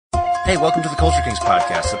Hey, welcome to the Culture Kings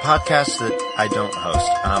podcast, a podcast that I don't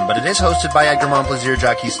host. But it is hosted by Edgar Montplaisir,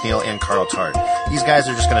 Jacques Steele, and Carl Tart. These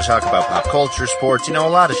guys are just going to talk about pop culture, sports, a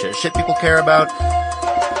lot of shit. Shit people care about.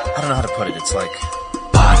 I don't know how to put it. It's like...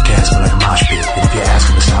 Podcast for like a mosh pit. And if you're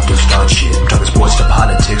asking to stop, don't start shit. I'm talking sports to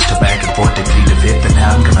politics to back and forth to plead the fifth. And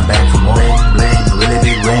now I'm coming back for more bling, bling, really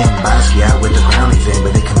big ring. Basquiat with the crowny thing,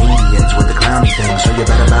 but they comedians with the clowny thing. So you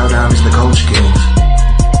better bow down, it's the Culture Kings.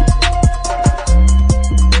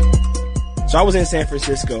 So I was in San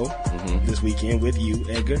Francisco this weekend with you,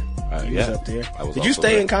 Edgar. You was up there. Did you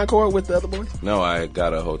stay in Concord with the other boys? No, I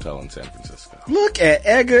got a hotel in San Francisco. Look at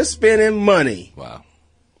Edgar spending money. Wow.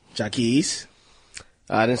 Jaquez.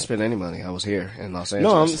 I didn't spend any money. I was here in Los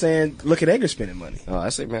Angeles. No, I'm saying, look at Edgar spending money. Oh, I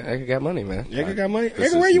say, man, Edgar got money, man. Edgar got money?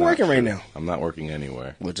 Edgar, where are you working right now? I'm not working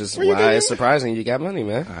anywhere. Which is why it's surprising you got money,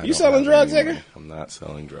 man. You selling drugs, Edgar? I'm not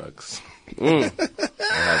selling drugs. I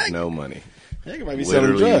have no money. Edgar might be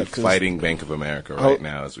selling drugs. Fighting Bank of America right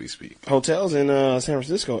now as we speak. Hotels in San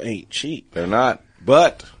Francisco ain't cheap. They're not.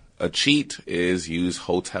 But a cheat is use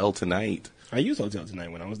Hotel Tonight. I used Hotel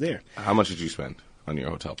Tonight when I was there. How much did you spend on your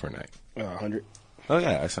hotel per night? 100. Oh,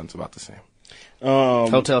 yeah, I sounds about the same.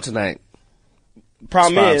 Hotel Tonight.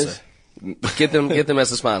 Problem is, get them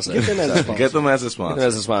as a sponsor. Get them as a sponsor. Get them as a Get sponsor. them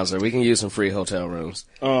as a sponsor. We can use some free hotel rooms.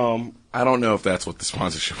 I don't know if that's what the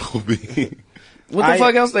sponsorship will be. What the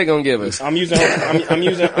fuck else they gonna give us? I'm using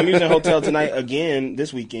Hotel Tonight again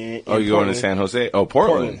this weekend. Oh, you're going to San Jose? Oh,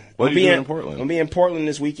 Portland. What are you doing in Portland? I'll be in Portland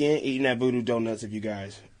this weekend eating at Voodoo Donuts if you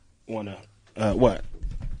guys want to. What?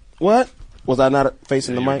 What? Was I not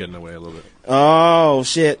facing the mic? Getting away a little bit. Oh,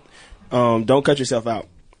 shit. Don't cut yourself out.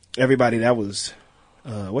 Everybody, that was...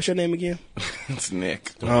 what's your name again? It's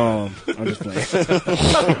Nick. I'm just playing.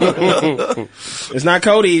 It's not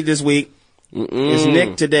Cody this week. It's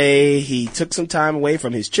Nick today. He took some time away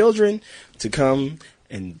from his children to come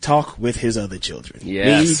and talk with his other children.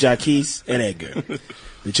 Yes. Me, Jaquez, and Edgar.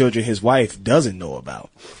 The children his wife doesn't know about.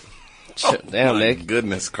 Damn, My Nick.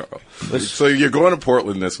 goodness, Carl. So you're going to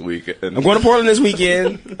Portland this week. I'm going to Portland this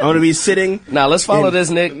weekend. I'm going to be sitting. Now let's follow this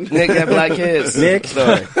Nick. Nick got black kids. Nick,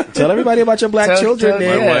 story. Tell everybody about your black children,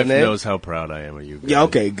 Nick. My wife Nick. knows how proud I am of you guys. Yeah,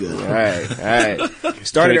 okay, good. All right.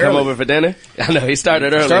 Started Can we come early. over for dinner? I know he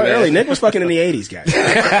started early. Started man. early. Nick was fucking in the 80s, guys.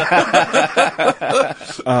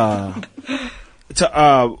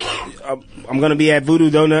 I'm going to be at Voodoo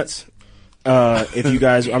Donuts. If you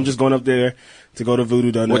guys, I'm just going up there to go to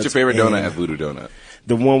Voodoo Donuts. What's your favorite donut at Voodoo Donut?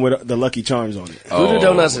 The one with the Lucky Charms on it. Voodoo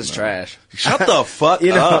Donuts is trash. Shut the fuck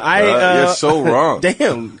You know, up. You're so wrong.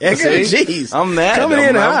 Damn. Edgar, jeez. I'm mad. Coming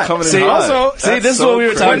in hot. coming in See, hot. also- See, That's this is so what we were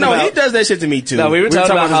crazy. talking No, about. he does that shit to me too. No, we were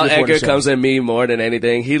talking about how this before the Edgar show. comes at me more than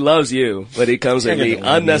anything. He loves you, but he comes at Edgar me don't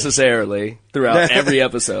love me. unnecessarily throughout every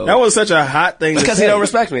episode. That was such a hot thing to because say. he don't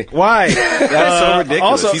respect me. Why? That's so ridiculous.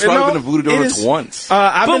 Also, He's probably no, been to Voodoo it Donuts is- once.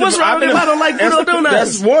 I've But been what's to- wrong I've been with to- I don't like Voodoo Donuts?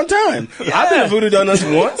 That's one time. I've been to Voodoo Donuts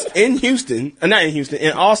once in Houston. Not in Houston,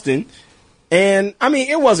 in Austin. And, I mean,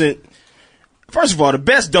 it wasn't... First of all, the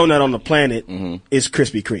best donut on the planet is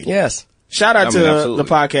Krispy Kreme. Yes. Shout out I to mean, absolutely. the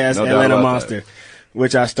podcast, No doubt Atlanta about Monster,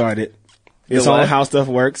 which I started. It's what? on How Stuff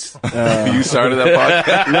Works. You started that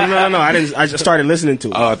podcast? No. I didn't. I just started listening to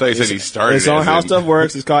it. Oh, I thought you said he started It's on as How in- Stuff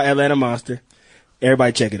Works. It's called Atlanta Monster.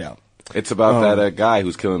 Everybody check it out. It's about that guy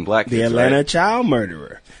who's killing black kids, The Atlanta right? child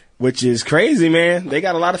murderer, which is crazy, man. They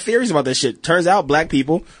got a lot of theories about this shit. Turns out black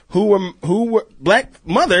people who were black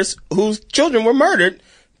mothers whose children were murdered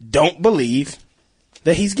don't believe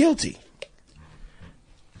that he's guilty.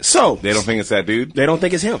 So They don't think it's that dude? they don't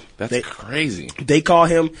think it's him. That's They- crazy. They call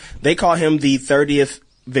him the 30th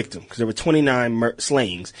victim because there were 29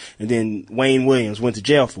 slayings, and then Wayne Williams went to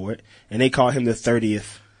jail for it, and they call him the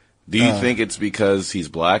 30th. Do you think it's because he's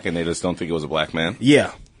black and they just don't think it was a black man?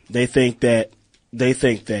 Yeah, they think that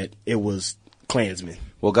it was Klansmen.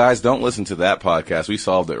 Well, guys, don't listen to that podcast. We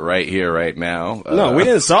solved it right here, right now. No, we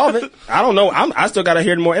didn't solve it. I don't know. I still got to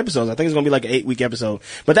hear more episodes. I think it's going to be like an 8-week episode.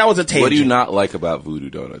 But that was a tangent. What do you not like about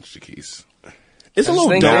Voodoo Donuts, Jaquez? It's a I little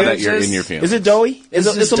think Now doughy. that you're just- in your feelings. Is it doughy? It's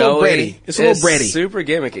a just little doughy. bready. It's a little bready. Super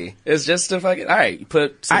gimmicky. It's just a fucking, all right, you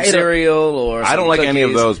put some I ate a- cereal or I don't some like any of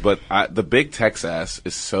cookies. those, but the Big Tex ass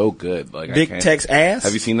is so good. Like Big I can't- Tex ass?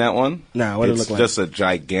 Have you seen that one? Nah, what does it It's look like? just a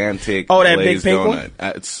gigantic Oh, that big glazed pink donut. one?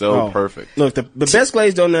 It's so perfect. Look, the best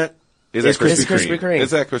glazed donut Is is that Krispy Krispy Krispy Kreme.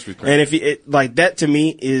 Is that Krispy Kreme? and if like that to me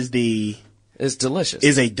is It's delicious.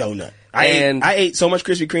 a donut. I ate so much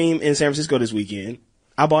Krispy Kreme in San Francisco this weekend.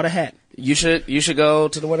 I bought a hat. You should go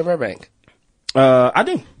to the one in Burbank. I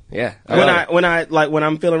do. Yeah. When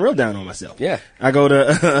I'm feeling real down on myself. Yeah. I go to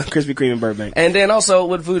Krispy Kreme in Burbank. And then also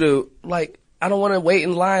with Voodoo, like, I don't want to wait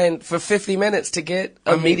in line for 50 minutes to get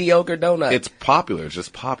a mediocre donut. It's popular. It's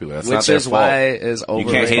just popular. That's not which their is fault. why it's You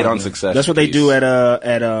overrated. can't hate on success. That's what they please. do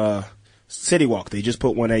at City Walk. They just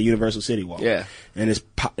put one at Universal City Walk. Yeah. And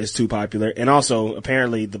it's too popular. And also,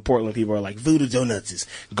 apparently, the Portland people are like, Voodoo Donuts is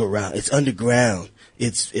garage. It's underground.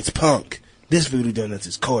 It's punk. This Voodoo Donuts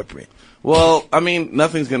is corporate. Well, I mean,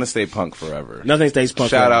 nothing's gonna stay punk forever. Nothing stays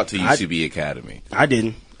punk. Shout forever. out to UCB Academy. I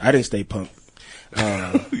didn't stay punk.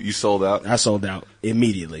 You sold out. I sold out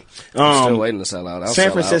immediately. I'm still waiting to sell out. I'll San sell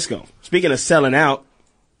out. Francisco. Speaking of selling out,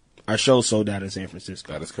 our show sold out in San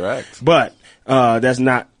Francisco. That is correct. But that's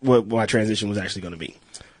not what my transition was actually going to be.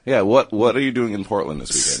 Yeah. What are you doing in Portland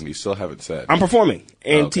this weekend? You still haven't said. I'm performing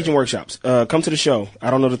and Okay. teaching workshops. Come to the show.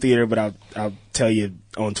 I don't know the theater, but I'll tell you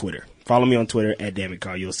on Twitter. Follow me on Twitter at Damn It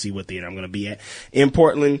Carl. You'll see what theater I'm going to be at in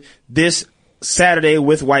Portland this Saturday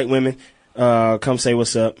with white women. Come say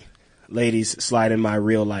what's up. Ladies, slide in my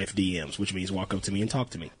real life DMs, which means walk up to me and talk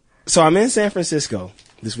to me. So I'm in San Francisco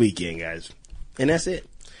this weekend, guys. And that's it.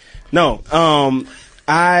 No,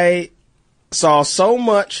 I saw so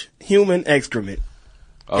much human excrement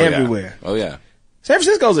everywhere. Yeah. Oh yeah. San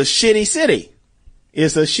Francisco's a shitty city.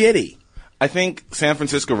 It's a shitty. I think San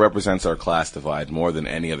Francisco represents our class divide more than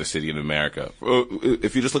any other city in America.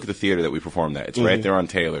 If you just look at the theater that we performed at, it's right there on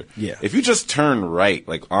Taylor. Yeah. If you just turn right,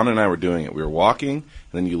 like Anna and I were doing it, we were walking, and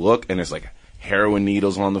then you look, and there's like heroin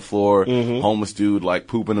needles on the floor, homeless dude like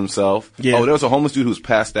pooping himself. Yeah. Oh, there was a homeless dude who was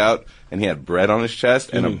passed out, and he had bread on his chest,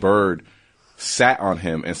 and a bird sat on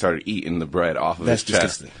him and started eating the bread off of That's his chest.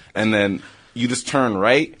 disgusting. And then you just turn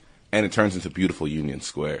right, and it turns into beautiful Union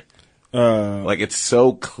Square. Like it's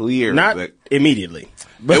so clear. Not that immediately.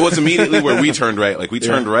 it was immediately where we turned right. Like we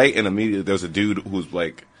turned right, and immediately there was a dude who was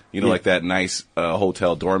like, like that nice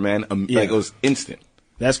hotel doorman. Like it was instant.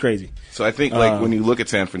 That's crazy. So I think like when you look at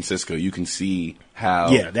San Francisco, you can see how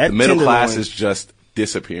that the middle class tenderloin- is just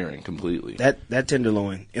disappearing completely. That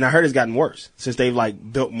tenderloin, and I heard it's gotten worse since they've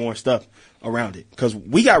like built more stuff around it. Because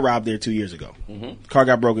we got robbed there 2 years ago. Car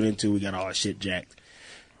got broken into. We got all our shit jacked.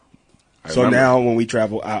 So remember. now when we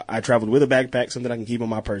travel, I traveled with a backpack, something I can keep on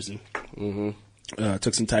my person.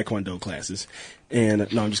 Took some Taekwondo classes,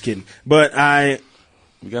 and no, I'm just kidding. But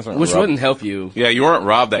You guys aren't Which robbed. wouldn't help you. Yeah, you weren't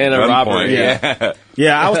robbed at In a gunpoint. robbery,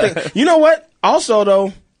 yeah, I was thinking. You know what? Also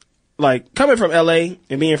though, like coming from LA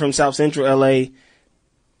and being from South Central LA.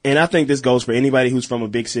 And I think this goes for anybody who's from a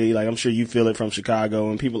big city. Like, I'm sure you feel it from Chicago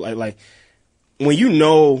and people like when you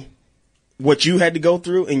know what you had to go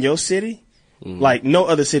through in your city, like no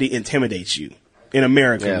other city intimidates you in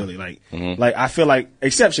America, Yeah. really. Like I feel like,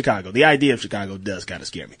 except Chicago, the idea of Chicago does kind of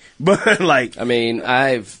scare me. But like, I mean,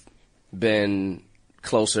 I've been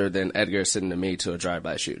closer than Edgar sitting to me to a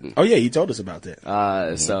drive-by shooting. oh yeah, you told us about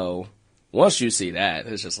that. So once you see that,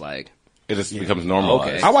 it's just like, It just becomes normalized.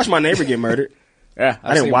 Okay. I watched my neighbor get murdered. yeah,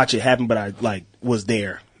 I didn't watch it happen, but I like was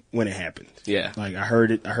there when it happened. Yeah. Like I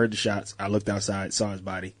heard it. I heard the shots. I looked outside, saw his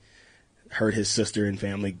body, heard his sister and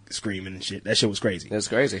family screaming and shit. That shit was crazy. It's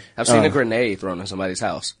crazy. I've seen a grenade thrown in somebody's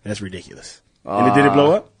house. That's ridiculous. And did it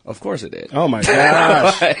blow up? Of course it did. Oh my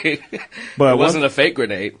gosh. It But wasn't a fake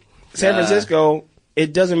grenade. San Francisco,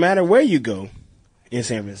 it doesn't matter where you go in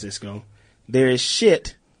San Francisco. There is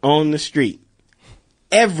shit on the street.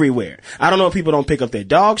 Everywhere. I don't know if people don't pick up their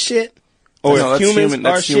dog shit or No, if that's humans human-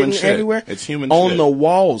 are that's human shitting shit. everywhere. It's human on shit. the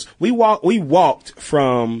walls. We walked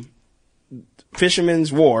from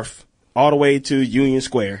Fisherman's Wharf all the way to Union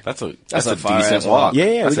Square. That's a That's a decent fire-ass walk. walk.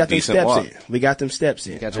 Yeah, That's we got a them decent steps walk. in. We got them steps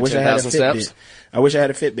in. Got I your wish I had a 10,000 Fitbit. steps? I wish I had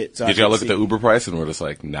a Fitbit. So I Did y'all could look at see. the Uber price and we're just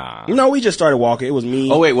like, nah? No, we just started walking. It was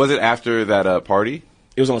me. Oh wait, was it after that party?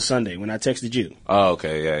 It was on Sunday when I texted you. Oh,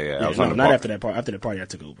 okay, yeah. I Yeah, was no, on the not park. after that party. After the party, I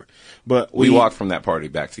took Uber. But We walked from that party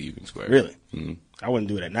back to Union Square. Really? Mm-hmm. I wouldn't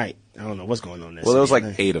do it at night. I don't know what's going on there. Well, there was like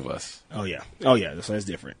 8 of us. Oh yeah. So that's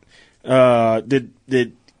different. Did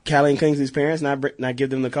Callie and Kingsley's parents not give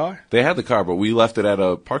them the car? They had the car, but we left it at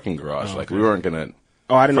a parking garage. Like we weren't gonna.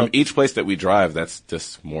 Oh, I didn't From know. each place that we drive, that's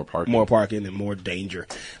just more parking. More parking and more danger.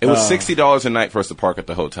 It was $60 a night for us to park at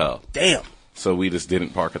the hotel, Damn. so we just didn't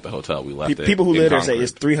park at the hotel. We left it. People who in live there say Concord.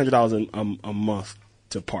 it's $300 a month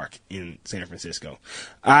to park in San Francisco.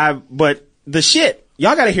 But the shit,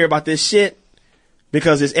 y'all got to hear about this shit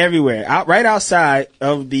because it's everywhere. Right outside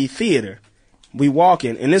of the theater, we walk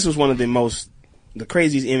in, and this was one of the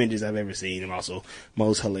craziest images I've ever seen, and also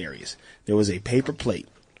most hilarious. There was a paper plate,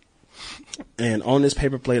 and on this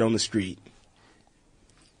paper plate on the street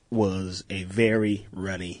was a very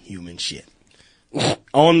runny human shit.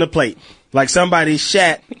 On the plate. Like somebody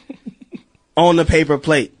shat on the paper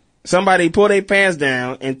plate. Somebody pulled their pants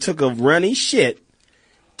down and took a runny shit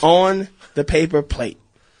on the paper plate.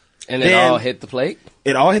 And it Then- all hit the plate?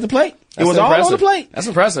 It all hit the plate. It was all on the plate. That's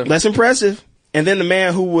impressive. That's impressive. And then the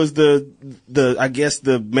man who was the I guess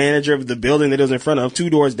the manager of the building that it was in front of, 2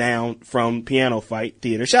 doors down from Piano Fight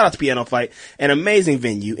Theater. Shout out to Piano Fight, an amazing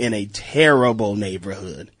venue in a terrible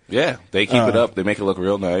neighborhood. Yeah, they keep it up. They make it look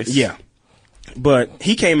real nice. Yeah. But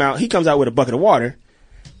he comes out with a bucket of water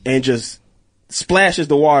and just splashes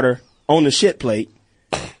the water on the shit plate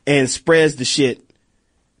and spreads the shit.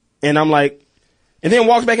 And I'm like, and then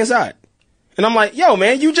walks back inside. And I'm like, yo,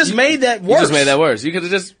 man, you just made that worse. You just made that worse. You could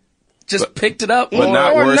have just picked it up. But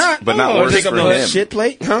not or worse. not. But not Or worse pick up for the him. shit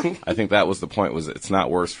plate, huh? I think that was the point. Was it's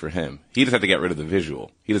not worse for him. He just had to get rid of the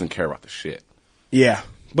visual. He doesn't care about the shit. Yeah.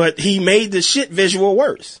 But he made the shit visual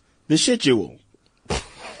worse. The shit jewel.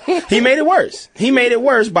 He made it worse. He made it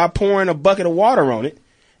worse by pouring a bucket of water on it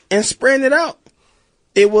and spreading it out.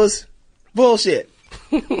 It was bullshit.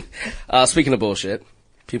 Speaking of bullshit,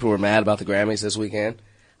 people were mad about the Grammys this weekend.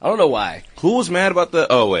 I don't know why. Who was mad about the?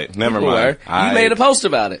 Oh wait, never People mind. were. You made a post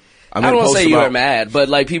about it. I I made a don't want to post say you about- were mad, but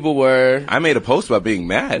like people were I made a post about being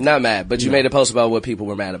mad. not mad, but you made a post about what people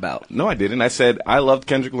were mad about. No, I didn't. I said I loved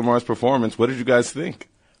Kendrick Lamar's performance. What did you guys think?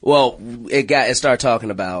 Well, it started talking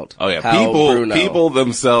about Oh yeah, how Bruno, people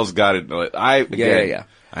themselves got it. Yeah.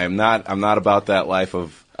 I'm not about that life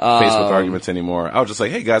of Facebook arguments anymore. I was just like,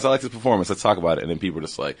 hey guys, I like this performance. Let's talk about it. And then people were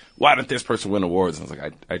just like, why didn't this person win awards? And I was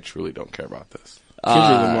like, I truly don't care about this.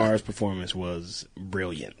 Kendrick Lamar's performance was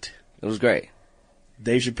brilliant. it was great.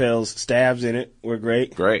 Dave Chappelle's stabs in it were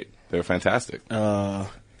great. Great, they were fantastic. That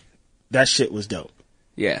shit was dope.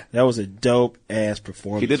 Yeah, That was a dope ass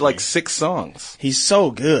performance. He did like man. 6 songs. He's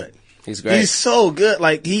so good. he's great. He's so good.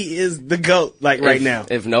 Like he is the GOAT. Like right now.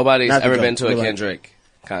 If nobody's Not the ever GOAT, been to a but like- Kendrick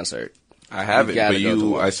concert, I haven't, gotta but go to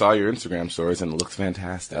one. I saw your Instagram stories and it looked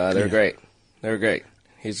fantastic. they were great. They were great.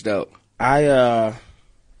 He's dope. I Are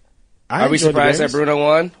we enjoyed the surprised that Grammys. Bruno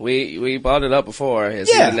won? We brought it up before.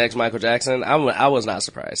 Is he Yeah. the next Michael Jackson? I was not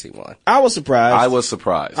surprised he won. I was surprised. I was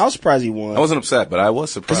surprised. I was surprised he won. I wasn't upset, but I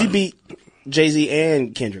was because surprised. he beat Jay-Z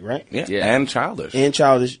and Kendrick, right? yeah, Yeah. and Childish. And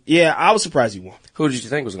Childish. Yeah, I was surprised he won. Who did you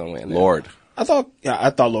think was going to win? then? Lord. I thought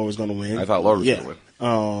Lord was going to win. I thought Lord was yeah. going to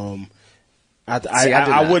win. I did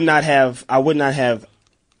I not. would not have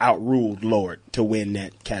outruled Lord to win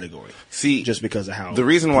that category. See, Just because of how the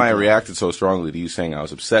reason why I people- reacted so strongly to you saying I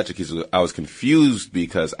was upset, because I was confused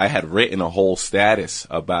because I had written a whole status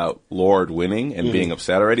about Lord winning and being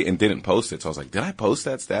upset already and didn't post it. So I was like, did I post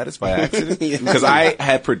that status by accident? Because I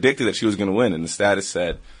had predicted that she was going to win, and the status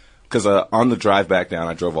said, because on the drive back down,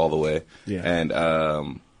 I drove all the way, Yeah. and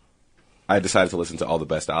I decided to listen to all the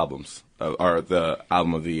best albums, or the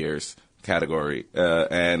album of the years category,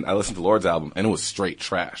 and I listened to Lord's album, and it was straight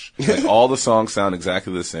trash. Like, all the songs sound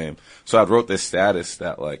exactly the same. So I wrote this status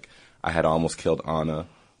that, like, I had almost killed Anna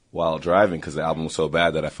while driving because the album was so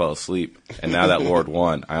bad that I fell asleep. And now that Lord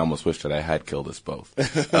won, I almost wish that I had killed us both.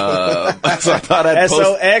 So I thought I'd That's post.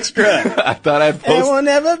 so extra. I thought I'd And post. we'll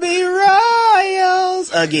never be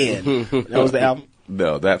royals again. That was the album.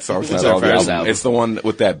 No, that song's not It's our all the first album. album. It's the one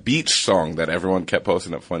with that beach song that everyone kept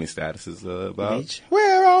posting up funny statuses about. Beach.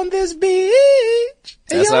 We're on this beach,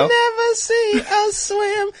 and That's you'll all? never see us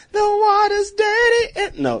swim. The water's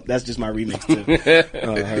dirty. No, that's just my remix too.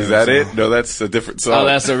 Is that it? No, that's a different song. Oh,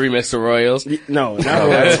 that's a remix to Royals. No, not No,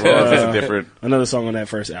 that's Royals. wrong. That's a different. Another song on that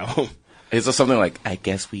first album. It's just something like, I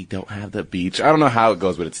guess we don't have the beach. I don't know how it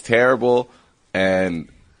goes, but it's terrible. And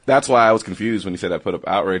that's why I was confused when he said I put up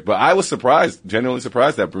outrage. But I was surprised, genuinely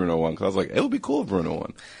surprised that Bruno won. Because I was like, it would be cool if Bruno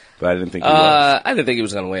won. But I didn't think he was. I didn't think he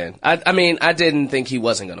was going to win. I mean, I didn't think he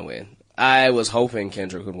wasn't going to win. I was hoping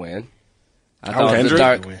Kendrick would win. I thought Kendrick? the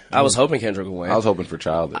dark. I was hoping Kendrick would win. I was hoping for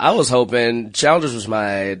Childish. I was hoping Childish was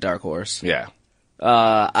my dark horse. Yeah.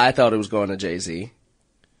 I thought it was going to Jay-Z.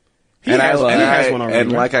 He has one already,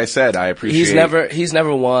 and right? like I said, I appreciate. He's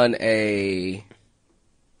never won a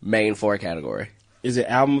main 4 category. Is it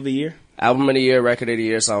album of the year? Album of the year, record of the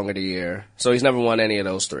year, song of the year. So he's never won any of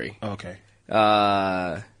those 3. Okay.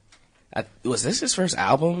 Was this his first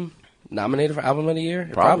album nominated for album of the year?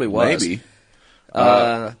 It probably was. Maybe.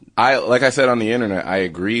 Like I said on the internet, I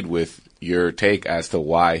agreed with your take as to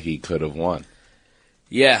why he could have won.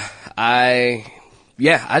 Yeah, I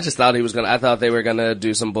just thought he was gonna. I thought they were gonna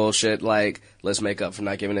do some bullshit like let's make up for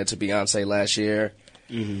not giving it to Beyonce last year.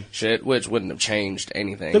 Shit, which wouldn't have changed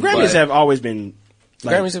anything. The Grammys but have always been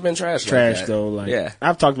like, Grammys have been trash. trash like that. though. Like yeah,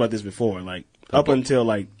 I've talked about this before. Like up until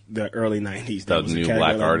like the early '90s, The there was a new category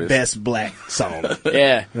black like artist. best black song,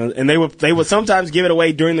 yeah. and they would sometimes give it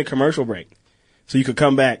away during the commercial break, so you could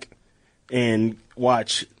come back and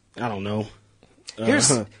watch. I don't know.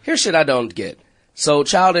 Here's shit I don't get. So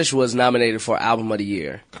Childish was nominated for album of the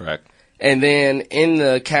year, Correct. and then in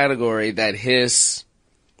the category that his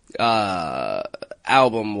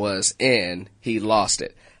album was in, he lost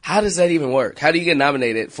it. How does that even work? How do you get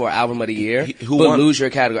nominated for album of the year Who but won? lose your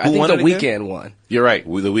category? I Who think won The it again? Weeknd won. You're right.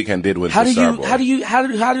 The Weeknd did win How for do you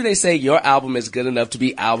Starboy. how do they say your album is good enough to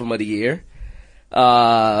be album of the year,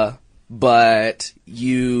 but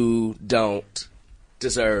you don't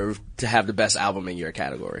deserve to have the best album in your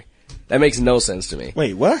category? That makes no sense to me.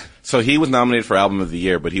 Wait, what? So he was nominated for Album of the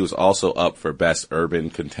Year, but he was also up for Best Urban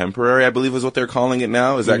Contemporary, I believe is what they're calling it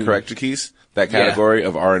now. Is that correct, Jaquise? That category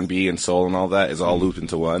of R&B and soul and all that is all looped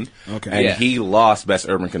into one. Okay. And Yeah. he lost Best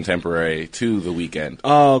Urban Contemporary to The Weeknd,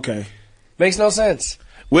 Oh, okay. Makes no sense.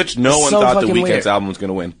 which no one So thought The fucking Weeknd's weird. album was going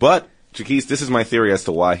to win. But, Jaquise, this is my theory as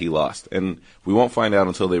to why he lost. And we won't find out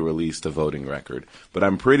until they release the voting record. But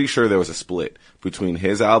I'm pretty sure there was a split between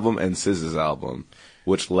his album and SZA's album,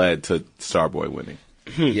 which led to Starboy winning.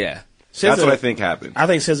 Yeah. That's what I think happened. I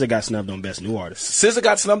think SZA got snubbed on Best New Artist. SZA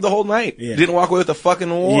got snubbed the whole night. Yeah. Didn't walk away with the fucking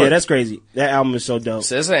award. Yeah, that's crazy. That album is so dope.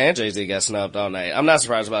 SZA and Jay-Z got snubbed all night. I'm not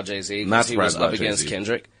surprised about Jay-Z. Not He was surprised up about against Jay-Z.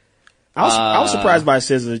 Kendrick. I was surprised by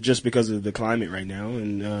SZA just because of the climate right now,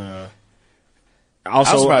 and I was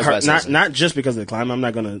also surprised by not SZA. not just because of the climate. I'm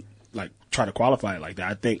not gonna like try to qualify it like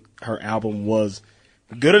that. I think her album was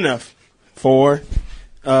good enough for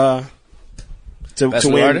to Best to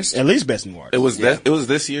New win Artist? at least Best New Artist. It was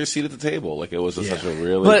this year's seat at the table. Like it was such a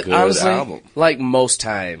really But good honestly, album. like most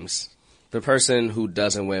times, the person who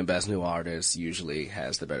doesn't win Best New Artist usually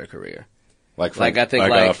has the better career. Like like, I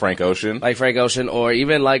think, Frank Ocean. Like Frank Ocean, or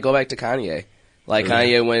even like go back to Kanye. Like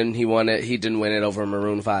Kanye, when he won it, he didn't win it over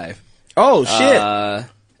Maroon 5. Oh shit!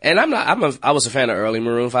 And I was a fan of early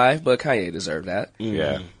Maroon 5, but Kanye deserved that.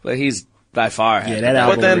 yeah. But he's by far had Yeah, the that better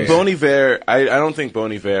album But then was- career. Bon Iver, I don't think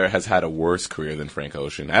Bon Iver has had a worse career than Frank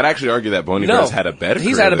Ocean. I'd actually argue that Bon Iver has had a better career.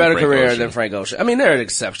 He's had a better than Frank career Ocean. than Frank Ocean. I mean, there are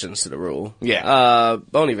exceptions to the rule. Yeah.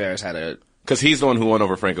 Bon Iver's had a... Because he's the one who won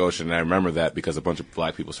over Frank Ocean, and I remember that because a bunch of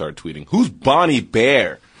black people started tweeting, "Who's Bonnie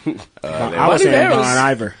Bear?" I was Bon saying Iver Bon was-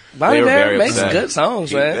 Iver. Bon They were Iver very makes upset. good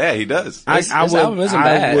songs, man. Yeah, he does. I His album isn't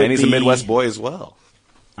bad. would And he's a be- Midwest boy as well.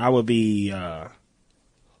 I would be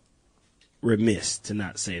remiss to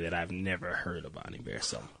not say that I've never heard of Bonnie Bear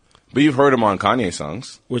song. But you've heard him on Kanye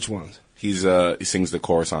songs. Which ones? He sings the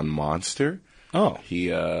chorus on Monster. Oh, He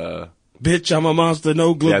bitch, I'm a monster,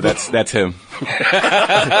 no glue. yeah, that's him.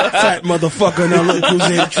 fat motherfucker. Now look who's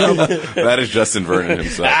in trouble. That is Justin Vernon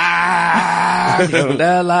himself.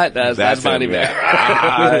 That's Bonnie him, Bear.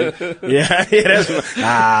 yeah. Yeah, that's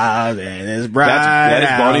man, it's bright. That is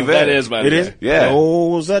Bon Iver. That is Bonnie It is. Bear. Yeah.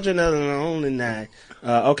 Oh, such another lonely night.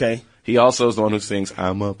 Okay. He also is the one who sings,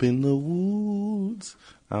 "I'm up in the woods,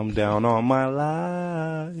 I'm down on my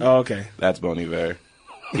life." Oh, okay. That's Bon Iver.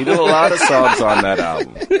 He did a lot of songs on that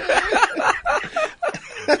album.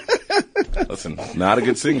 Listen, not a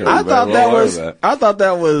good singer. I You better thought well that aware was. of that. I thought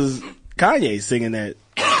that was Kanye singing that.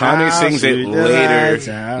 Kanye I'll sings it shoot the lights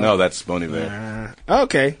later. out. No, that's Bon Iver.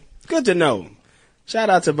 Okay. Good to know. Shout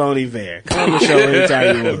out to Bon Iver. Come on the show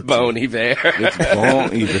anytime you want. Bon Iver. It's Bon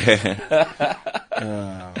Iver.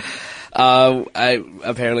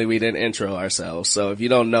 Apparently we didn't intro ourselves, so if you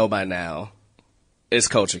don't know by now, it's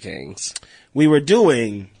Culture Kings. We were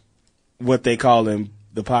doing what they call in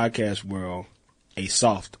the podcast world a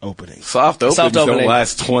soft opening. Soft openings Soft don't opening.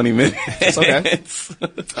 last 20 minutes. Okay.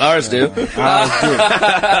 Ours do.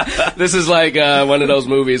 I This is like one of those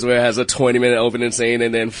movies where it has a 20-minute opening scene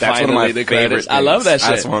and then That's one of finally my the favorite credits. things. I love that shit.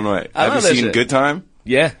 That's one way. I Have love you that seen shit. Good Time?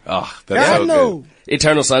 Yeah. Oh, that's so good.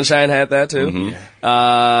 Eternal Sunshine had that too.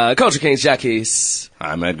 Mm-hmm. Culture Kings, Jackie's.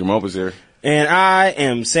 I'm Edgar Mopes here. And I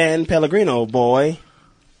am San Pellegrino boy,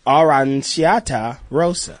 Aranciata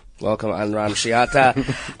Rosa. Welcome, Anran Shiata.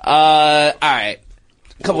 All right.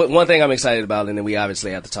 One thing I'm excited about, and then we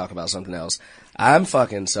obviously have to talk about something else. I'm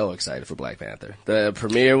fucking so excited for Black Panther. The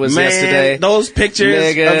premiere was yesterday. Those pictures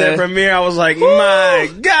Nigga. of that premiere, I was like,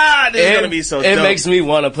 my God, this is going to be so It dope. makes me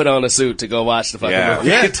want to put on a suit to go watch the fucking Yeah. movie.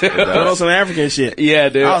 Yeah, too. put on some African shit. Yeah,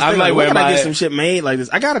 dude. I was I thinking, might like, wear where can I my. get some shit made like this?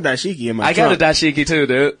 I got a dashiki in my I got a trunk. dashiki too,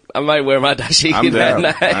 dude. I might wear my dashiki I'm down.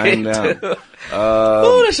 that night. I'm down.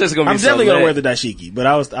 Ooh, that shit's gonna be I'm so definitely going to wear lit. the dashiki, but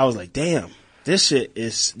I was like, damn, this shit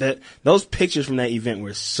is that. Those pictures from that event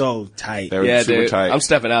were so tight. They were Yeah, super dude. tight. I'm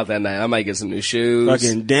stepping out that night. I might get some new shoes.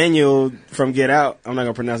 Fucking Daniel from Get Out. I'm not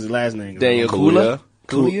going to pronounce his last name. Daniel Kaluuya.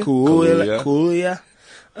 Kula. Kaluuya.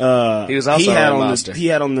 He was also had on on Monster. he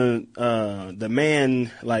had on the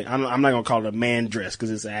man, like, I'm not going to call it a man dress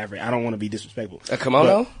because it's African. I don't want to be disrespectful. A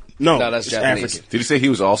kimono? No, No, that's it's Japanese. African. Did you say he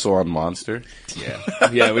was also on Monster?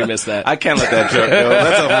 Yeah, we missed that. I can't let that joke go.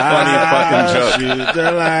 That's a funny fucking joke. Shoot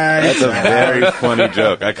the lights That's a very funny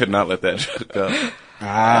joke. I could not let that joke go.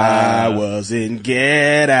 I was in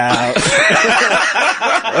Get Out.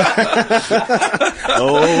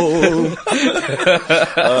 Oh,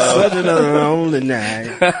 such another lonely night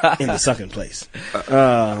in the second place. Dude.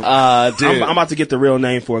 I'm about to get the real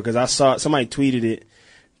name for it because I saw somebody tweeted it.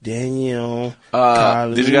 Daniel.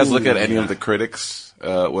 Did you guys look at any of the critics?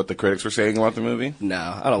 What the critics were saying about the movie? No,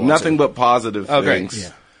 I don't want Nothing to. but positive things.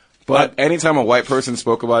 Yeah. But anytime a white person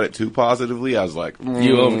spoke about it too positively, I was like, You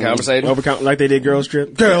overcompensating? Like they did Girls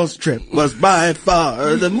Trip. Girls Trip was by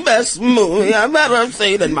far the best movie I've ever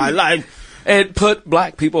seen in my life. It put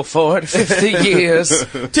black people forward 50 years.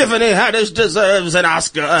 Tiffany Haddish deserves an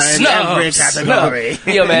Oscar in every category.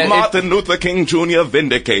 Yeah, man. Martin Luther King Jr.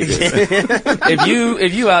 vindicated.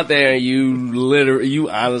 If you out there and you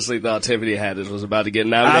honestly thought Tiffany Haddish was about to get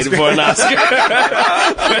nominated for an Oscar for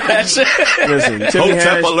that shit. Listen, Tiffany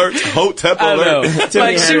Hotep Haddish, alert! Hotep I know. alert! Tiffany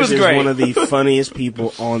Like, she Haddish was is great. one of the funniest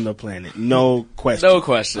people on the planet. No question. No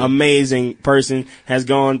question. Amazing person, has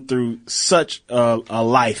gone through such a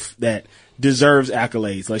life that deserves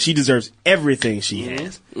accolades. Like, she deserves everything she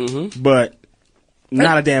has. Mm-hmm. But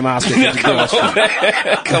not a damn Oscar.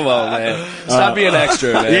 Come on, man. Stop being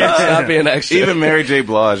extra, man. Stop being extra. Even Mary J.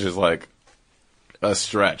 Blige is like a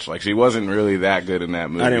stretch. Like, she wasn't really that good in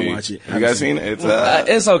that movie. I didn't watch it. You guys seen it?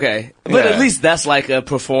 It's okay, but Yeah. at least that's like a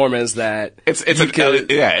performance that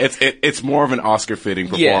it's more of an Oscar fitting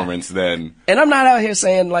performance than. And I'm not out here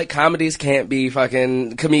saying like comedies can't be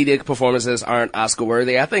fucking comedic performances aren't Oscar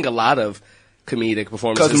worthy. I think a lot of comedic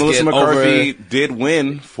performances Because Melissa get McCarthy over. did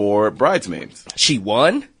win for Bridesmaids. She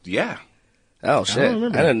won. Yeah. Oh shit! I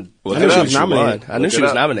didn't. Look I knew it she up. was She nominated. won. I knew Look she it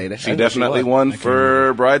was up. nominated. She definitely won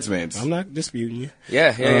for Bridesmaids. I'm not disputing you.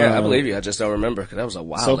 Yeah. I believe you. I just don't remember because that was a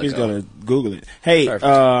while Sophie's ago. gonna Google it. Hey, Perfect.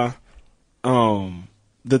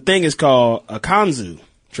 the thing is called a kanzu,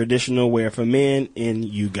 traditional wear for men in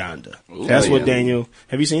Uganda. That's hell what yeah. Daniel.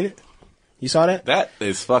 Have you seen it? You saw that? That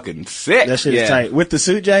is fucking sick. That shit Yeah. is tight with the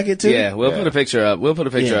suit jacket too. Yeah, we'll put a picture up. We'll put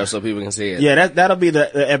a picture Yeah. up so people can see it. Yeah, that'll be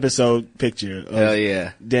the episode picture. Of Hell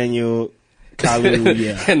yeah. Daniel Kalu.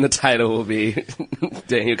 Yeah. And the title will be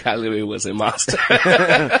Daniel Kaluuya was a monster.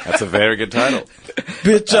 That's a very good title.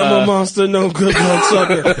 Bitch, I'm a monster, no good luck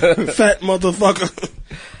sucker, fat motherfucker.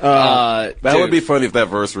 That would be funny if that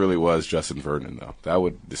verse really was Justin Vernon, though. That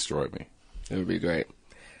would destroy me. It would be great.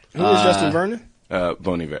 Who is Justin Vernon?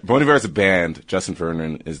 Bon Iver. Bon Iver is a band. Justin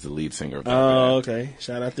Vernon is the lead singer of that band. Oh, okay.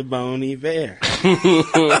 Shout out to Bon Iver.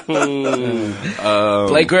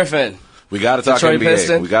 Blake Griffin. We got to talk Detroit NBA.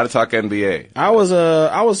 Pistons? We got to talk NBA. I was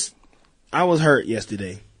hurt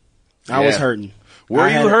yesterday. I was Yeah. hurting. Were I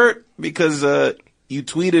you had- hurt? Because you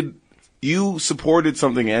tweeted, you supported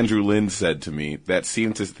something Andrew Lynn said to me that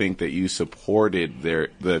seemed to think that you supported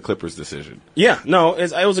the Clippers decision. Yeah, no,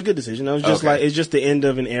 it was a good decision. It was just Okay. like it's just the end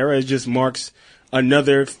of an era. It just marks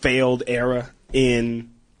another failed era in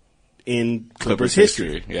Clippers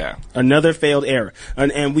history. Yeah. Another failed era,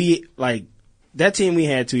 and we like that team we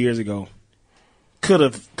had 2 years ago could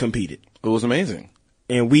have competed, It was amazing.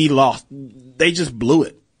 and we lost. They just blew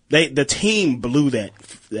it. The team blew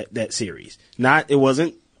that series. It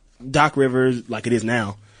wasn't Doc Rivers like it is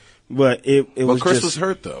now, but it But was Chris just, was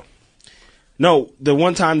hurt, though. No, the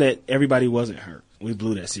one time that everybody wasn't hurt, we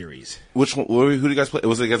blew that series. Which one? Who did you guys play?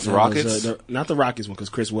 Was it against the Rockets? Not the Rockets one, because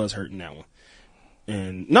Chris was hurt in that one.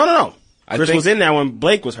 And no. I Chris think- was in that one.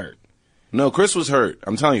 Blake was hurt. No, Chris was hurt.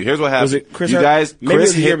 I'm telling you. Here's what happened. Was it Chris you hurt? guys, Maybe Chris it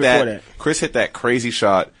was the year hit that. before that. Chris hit that crazy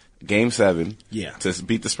shot, Game 7, Yeah. to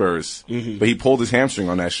beat the Spurs. But he pulled his hamstring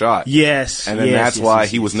on that shot. Yes, and then yes, that's yes, why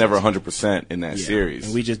yes, he was yes, never yes. 100% in that Yeah. series.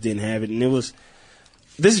 And we just didn't have it, and it was.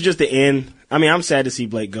 This is just the end. I mean, I'm sad to see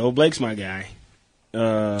Blake go. Blake's my guy.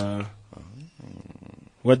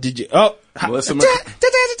 What did you? Oh, Melissa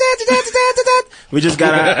we just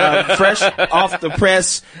got a fresh off the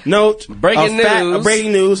press note. Breaking news.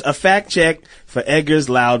 Breaking news. A fact check for Edgar's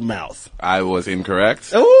loud mouth. I was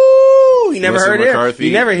incorrect. Ooh, you never Melissa heard McCarthy it.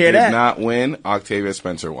 You never hear did that. not win. Octavia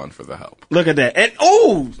Spencer won for the help. Look at that. And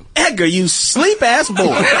Edgar, you sleep ass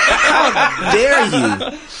boy. How dare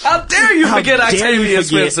you? How dare you How forget dare Octavia you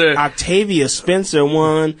forget Spencer? Octavia Spencer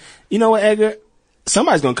won. You know what, Edgar?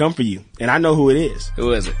 Somebody's gonna come for you, and I know who it is.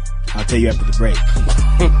 Who is it? I'll tell you after the break.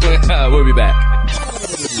 We'll be back.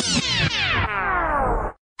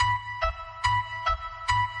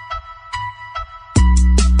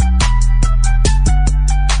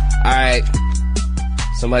 All right.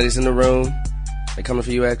 Somebody's in the room. They coming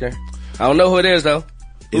for you, Edgar. I don't know who it is though.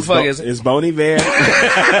 Who the fuck is it? It's Bon Iver.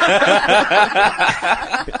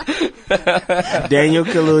 Daniel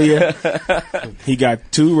Kaluuya. He got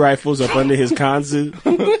 2 rifles up under his kanzu.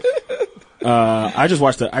 I just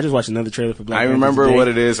watched another trailer for Black I Panther remember today. what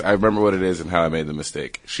it is. I remember what it is and how I made the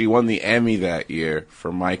mistake. She won the Emmy that year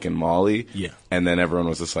for Mike and Molly. Yeah. And then everyone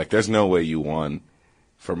was just like, "There's no way you won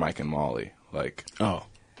for Mike and Molly. Like, Oh,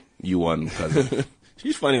 you won because of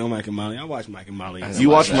she's funny on Mike and Molly. I watch Mike and Molly. you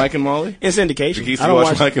watch Mike and Molly. in syndication. Keith, I you don't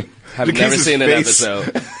watch Mike and I've Keith's never seen an face.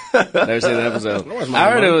 episode. Never seen an episode. watch my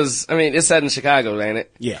I heard mom. it was. I mean, it's set in Chicago, ain't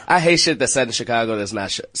it? Yeah. I hate shit that's set in Chicago that's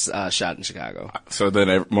not shot in Chicago. So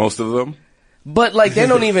then most of them, But like, they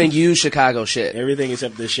don't even use Chicago shit. Everything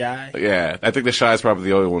except the Shy. yeah. I think The Chi is probably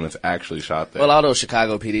the only one that's actually shot there. Well, all those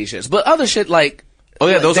Chicago PD shits, but other shit like. oh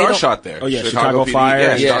yeah, those they are don't- shot there. Oh, yeah, Chicago PD, Fire.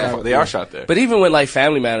 Yeah, Yeah. Chicago Fire. They are shot there. But even when like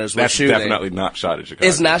Family Matters was That's shooting, definitely not shot in Chicago.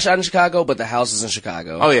 it's not shot in Chicago, but the house is in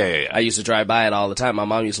Chicago. Oh, yeah. I used to drive by it all the time. My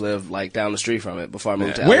mom used to live like down the street from it before I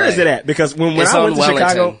moved to Where LA. is it at? Because when It's I on went to Wellington.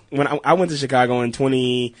 Chicago, when I went to Chicago in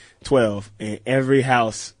 2012, and every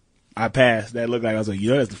house I passed that looked like, I was like,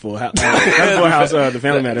 yeah, that's the Full House. That's the Full House, the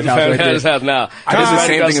Family Matters house right Family Matters there. house now. I did the Right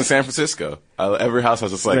same across- thing in San Francisco. Every house I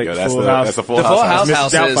was just like, Like yo, that's Full House. that's a Full The House. Full House Mrs.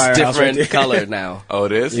 house Doubtfire is house right different there. colored now. Oh,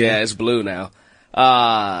 it is? Yeah, it's blue now.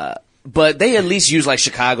 But they at least use like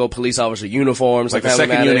Chicago police officer uniforms. Like the Family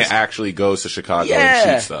second Matters. unit actually goes to Chicago Yeah.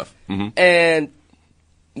 and shoots stuff. Hmm. And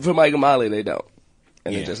for Mike and Molly, they don't.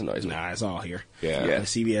 And it just annoys me. Nah, it's all here. Yeah. Yeah.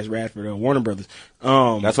 CBS Radford, Warner Brothers.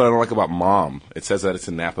 That's what I don't like about Mom. It says that it's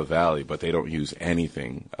in Napa Valley, but they don't use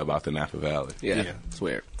anything about the Napa Valley. Yeah, Yeah. it's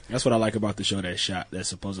weird. That's what I like about the show that's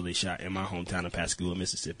supposedly shot in my hometown of Pascagoula,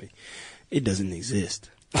 Mississippi. It doesn't exist,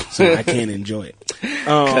 so I can't enjoy it.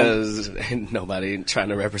 Because ain't nobody trying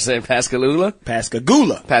to represent Pascagoula.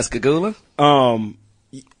 Pascagoula. Pascagoula?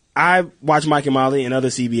 I watch Mike and Molly and other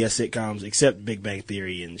CBS sitcoms, except Big Bang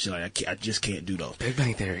Theory and shit. Like I just can't do those. Big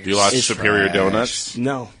Bang Theory. Do you watch It's Superior trash. Donuts?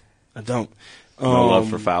 No, I don't. No love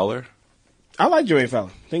for Fowler? I like Joey Fallon.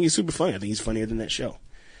 I think he's super funny. I think he's funnier than that show.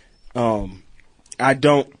 I used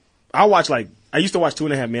to watch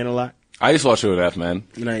 2.5 Men a lot, I used to watch it with F, man.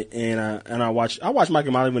 and I watch Mike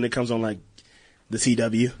and Molly when it comes on like the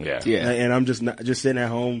CW. Yeah. Yeah. And I'm just sitting at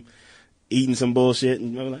home eating some bullshit,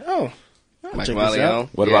 and I'm like, oh, I'll Mike check Molly this out. on.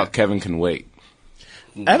 What Yeah. about Kevin Can Wait?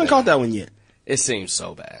 I haven't caught that one yet. It seems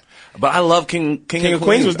so bad. But I love King King of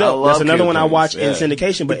Queens was dope. That's another one I watch in Queens, yeah.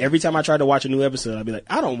 syndication. But every time I try to watch a new episode, I'll be like,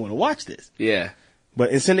 I don't want to watch this. Yeah.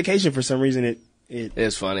 But in syndication, for some reason, it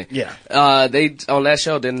It's funny. Yeah. They on that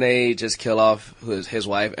show, didn't they just kill off his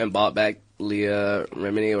wife and bought back Leah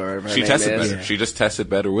Remini or whatever her She name tested is? better. Yeah. She just tested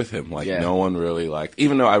better with him. Like, Yeah. no one really liked.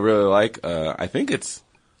 Even though I really like, I think it's.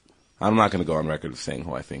 I'm not going to go on record of saying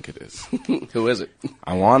who I think it is. Who is it?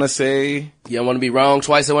 I want to say. You don't want to be wrong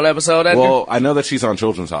twice in one episode, Edgar? Well, I know that she's on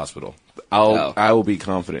Children's Hospital. Oh. I will be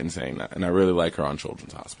confident in saying that, and I really like her on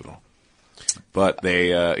Children's Hospital. But they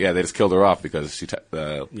just killed her off because she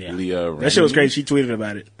yeah. Leah. That shit was Remini. crazy. She tweeted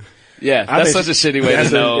about it. Yeah, I that's think such a shitty way to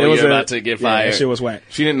know you're about to get Yeah, fired. that shit was whack.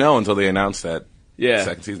 She didn't know until they announced that Yeah.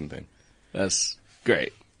 second season thing. That's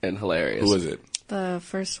great and hilarious. Who is it? The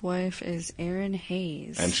first wife is Erin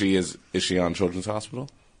Hayes. And she is she on Children's Hospital?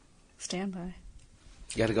 Standby.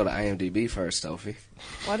 You got to go to IMDb first, Sophie.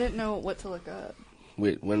 Well, I didn't know what to look up.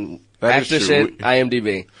 When That is actor true. shit,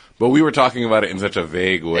 IMDb. But we were talking about it in such a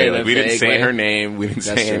vague way. In a Like, we didn't vague say way. her name. We didn't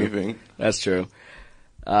That's say true. anything. That's true.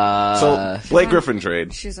 So Blake Griffin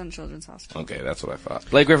trade. She's on Children's Hospital. Okay, that's what I thought.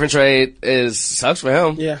 Blake Griffin trade sucks for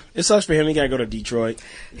him. Yeah, it sucks for him. He got to go to Detroit.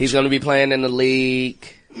 He's going to be playing in the league,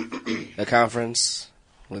 a conference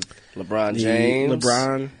with LeBron The James.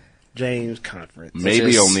 LeBron James conference.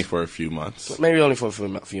 Maybe is- only for a few months. Maybe only for a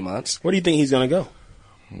few months. Where do you think he's gonna go?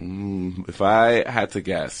 If I had to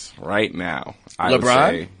guess right now, I would LeBron?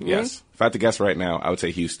 say yes. If I had to guess right now, I would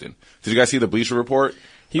say Houston. Did you guys see the Bleacher Report?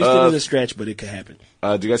 Houston is a stretch, but it could happen.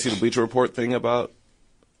 Did you guys see the Bleacher Report thing about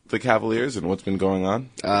the Cavaliers and what's been going on?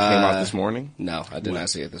 It came out this morning. No, I did not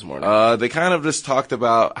see it this morning. They kind of just talked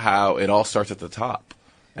about how it all starts at the top.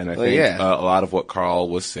 And I think yeah. a lot of what Carl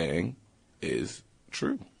was saying is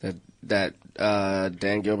true. that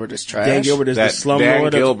Dan Gilbert is trash. Dan Gilbert is the That slumlord. Dan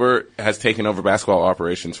of- Gilbert has taken over basketball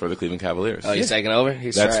operations for the Cleveland Cavaliers. Oh, he's taking over?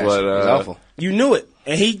 He's That's trash. what, He's awful. You knew it,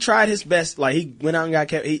 and he tried his best. Like he went out and got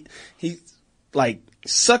kept. He like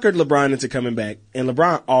suckered LeBron into coming back, and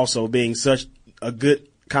LeBron also being such a good,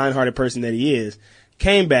 kind-hearted person that he is,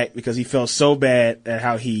 came back because he felt so bad at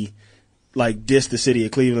how he like dissed the city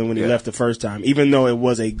of Cleveland when he left the first time, even though it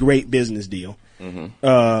was a great business deal, and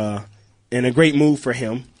a great move for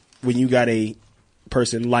him when you got a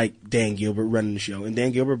person like Dan Gilbert running the show, and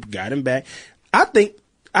Dan Gilbert got him back. I think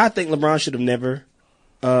LeBron should have never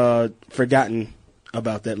forgotten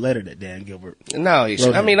about that letter that Dan Gilbert. No, he should.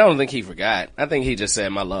 Love I him. mean, I don't think he forgot. I think he just said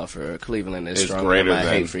my love for Cleveland is It's stronger than greater my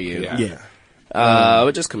than- hate for you. yeah. Yeah.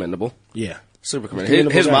 Which is commendable. Yeah. Super commendable.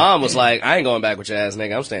 Commendable His guy. mom was like, I ain't going back with your ass,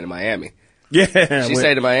 nigga. I'm staying in Miami. Yeah. She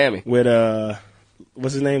stayed in Miami. with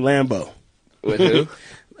what's his name? Lambo. With who?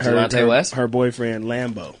 Delonte West? Her boyfriend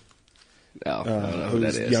Lambo, No, I don't know who that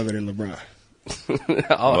who's is. younger than LeBron.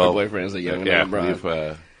 All Well, her boyfriends are younger Yeah, than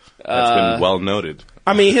LeBron. that's been well noted.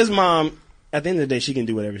 I mean, his mom. At the end of the day, she can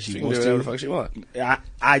do whatever she She can wants do whatever the to. fuck she want.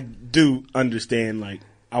 I do understand. Like,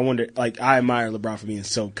 I wonder. Like, I admire LeBron for being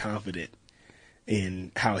so confident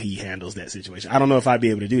in how he handles that situation. I don't know if I'd be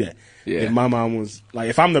able to do that. Yeah. If my mom was like,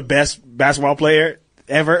 if I'm the best basketball player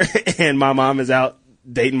ever, and my mom is out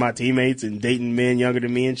dating my teammates and dating men younger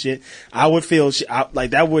than me and shit, I would feel like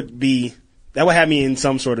that would have me in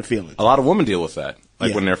some sort of feeling. A lot of women deal with that. Like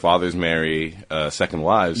Yeah. when their fathers marry second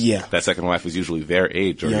wives, Yeah. that second wife is usually their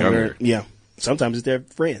age or younger. Yeah. Sometimes it's their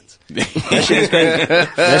friends. That shit is crazy.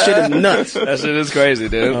 That shit is nuts. That shit is crazy,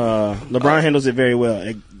 dude. LeBron handles it very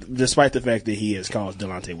well, despite the fact that he has caused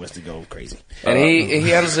Delonte West to go crazy. And he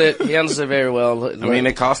handles it. He handles it very well. I mean,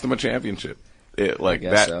 it cost them a championship. It like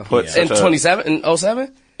guess that so. put in such a, 27 in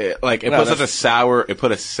 07. it No, put such that's- a sour. It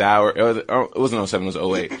put a sour. It wasn't 07. It was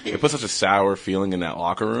 08. It put such a sour feeling in that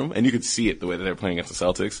locker room, and you could see it the way that they were playing against the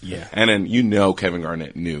Celtics. Yeah. And then Kevin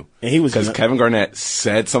Garnett knew, And he was because Kevin Garnett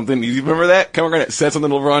said something. You remember that Kevin Garnett said something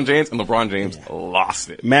to LeBron James, and LeBron James lost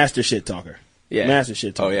it. Master shit talker. Yeah. Master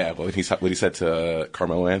shit Oh talker. yeah, but what he said to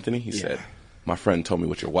Carmelo Anthony, he said, "My friend told me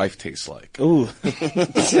what your wife tastes like." Ooh.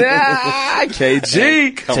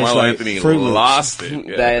 KG. Carmelo like Anthony Fruit Loops. lost it.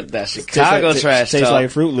 Yeah. That Chicago trash Tastes talk. like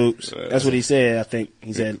Fruit Loops. That's what he said. I think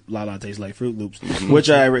he said Lala tastes like Fruit Loops, which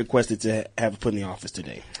I requested to have put in the office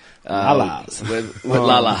today. Lala's. with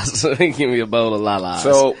Lala's. Give me a bowl of Lala's.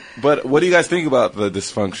 So, but what do you guys think about the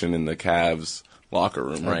dysfunction in the Cavs locker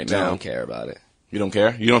room I right now? don't care about it. You don't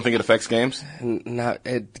care? You don't think it affects games?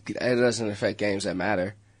 It doesn't affect games that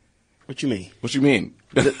matter. What you mean? What you mean?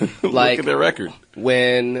 Look like- at their record.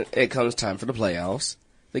 When it comes time for the playoffs,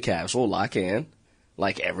 the Cavs will lock in,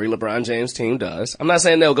 like every LeBron James team does. I'm not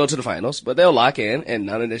saying they'll go to the finals, but they'll lock in, and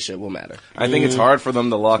none of this shit will matter. I think it's hard for them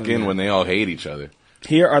to lock in when they all hate each other.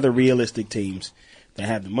 Here are the realistic teams that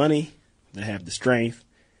have the money, that have the strength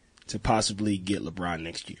to possibly get LeBron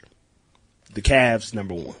next year. The Cavs,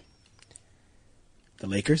 number one. The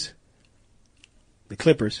Lakers. The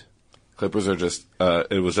Clippers. Clippers are just,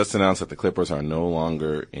 it was just announced that the Clippers are no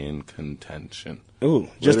longer in contention. Ooh,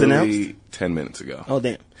 just Literally announced? 10 minutes ago. Oh,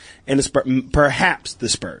 damn. And perhaps the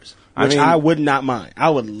Spurs, I which mean- I would not mind. I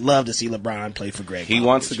would love to see LeBron play for Greg He Popovich.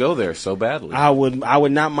 wants to go there so badly. I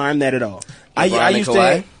would not mind that at all. I and used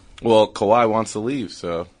Kawhi? to. Well, Kawhi wants to leave,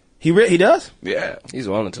 so He does? yeah. He's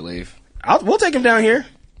wanting to leave. We'll take him down here.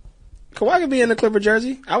 Kawhi could be in the Clipper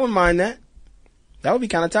jersey. I wouldn't mind that. That would be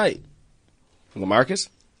kind of tight. LaMarcus?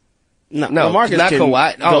 No, No, LaMarcus not can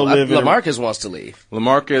Kawhi. go Oh, live in a- LaMarcus wants to leave.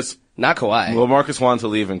 LaMarcus Not Kawhi. wanted to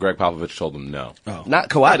leave, and Greg Popovich told him no. Not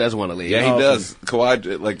Kawhi doesn't want to leave. Yeah, he does.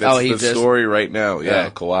 Kawhi, like that's Oh, he the just- story right now. Yeah, Yeah.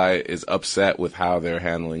 Kawhi is upset with how they're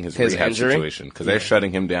handling his rehab injury? situation because they're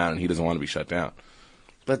shutting him down, and he doesn't want to be shut down.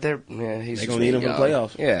 But he's They just gonna being need him for young. the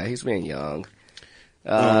playoffs. Yeah, he's being young.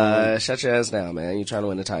 Shut your ass down, man. You're trying to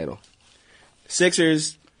win the title.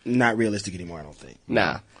 Sixers, not realistic anymore, I don't think.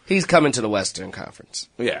 Nah. He's coming to the Western Conference.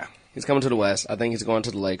 Yeah, He's coming to the West. I think he's going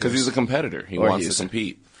to the Lakers. because he's a competitor. He Or wants Houston. to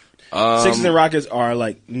compete. Sixers and Rockets are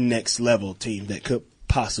like next level team that could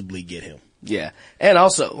possibly get him. Yeah. And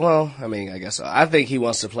also, well, I mean, I guess so. I think he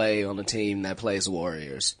wants to play on a team that plays the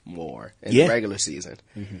Warriors more in Yeah. the regular season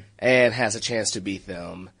and has a chance to beat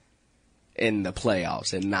them in the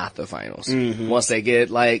playoffs and not the finals. Once they get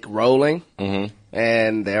like rolling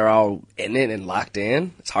and they're all in it and locked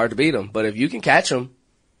in, it's hard to beat them. But if you can catch them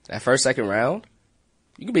that first, second round,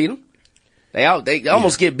 you can beat them. They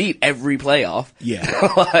almost get beat every playoff. Yeah.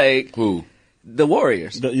 Like Who? the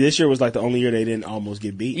Warriors. This year was like the only year they didn't almost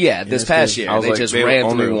get beat. Yeah, And this that's past 'cause- year. I was They like, just they ran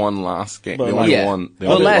only through. one last game. But They like- only Yeah. won. They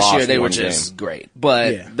Well, only last lost year they were one just game. great,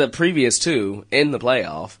 but Yeah. the previous two in the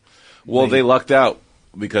playoff, Well, they lucked out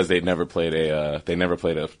because they never played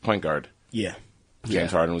a point guard. Yeah.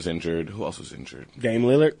 James Harden was injured. Who else was injured? Dame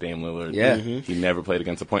Lillard. Dame Lillard. Yeah. He never played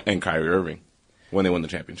against a point. And Kyrie Irving when they won the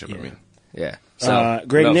championship. I mean, yeah. So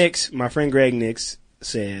Greg what else? Nix, my friend Greg Nix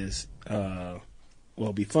says,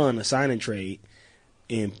 it'd be fun, a sign and trade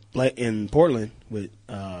in Portland with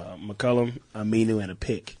McCollum, Aminu, and a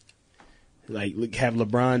pick. Like, have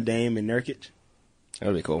LeBron, Dame, and Nurkic.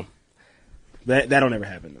 That'd be cool. That'll never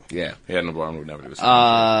happen, though. Yeah. yeah, LeBron would never do this.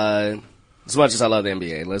 As much as I love the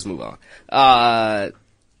NBA, let's move on.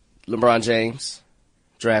 LeBron James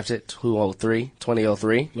drafted 2003.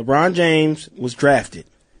 LeBron James was drafted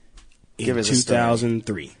in Give us a story.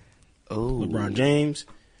 2003. Oh, LeBron James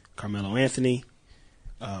Carmelo Anthony,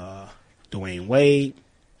 Dwayne Wade.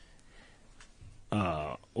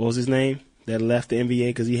 What was his name that left the NBA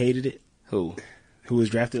because he hated it? Who? Who was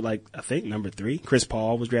drafted I think number 3. Chris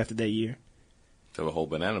Paul was drafted that year. To the whole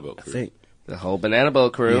Banana Boat I crew. think. The whole Banana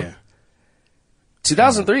Boat crew. Yeah.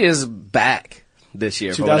 2003 is back this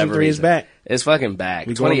year. For whatever 2003 is reason. back. It's fucking back.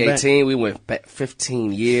 We going 2018, we went back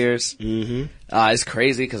 15 years. Mm-hmm. It's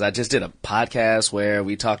crazy because I just did a podcast where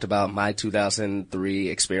we talked about my 2003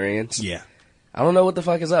 experience. Yeah. I don't know what the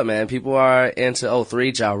fuck is up, man. People are into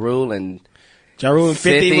 03, Ja Rule, and Ja Rule and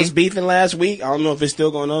 50 50 was beefing last week. I don't know if it's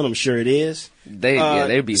still going on. I'm sure it is.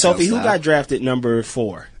 they beat Sophie, who style. got drafted number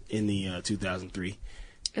 4 in the 2003?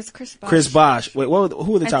 It's Chris Bosh. Chris Bosh. Wait,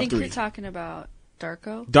 who were the I top think 3? you're talking about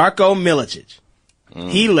Darko. Darko Milicic.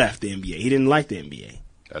 He left the NBA. He didn't like the NBA.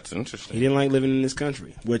 That's interesting. He didn't like living in this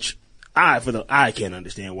country, which I can't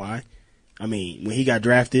understand why. I mean, when he got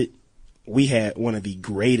drafted, we had one of the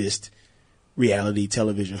greatest reality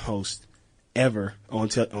television hosts ever on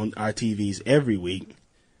our TVs every week,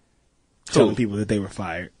 telling people that they were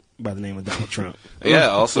fired by the name of Donald Trump. Yeah,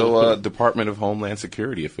 also, Department of Homeland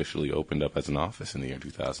Security officially opened up as an office in the year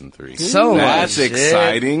 2003. So That's much shit.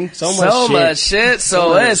 exciting. So Much shit. So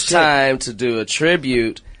much it's shit. time to do a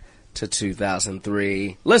tribute to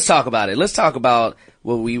 2003. Let's talk about it. Let's talk about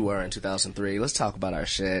what we were in 2003. Let's talk about our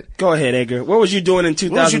shit. Go ahead, Edgar. What was you doing in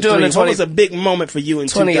 2003? What was you doing in What was a big moment for you in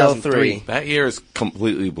 2003? 2003. That year is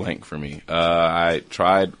completely blank for me. I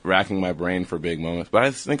tried racking my brain for big moments, but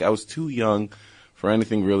I think I was too young for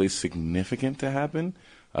anything really significant to happen.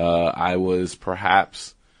 I was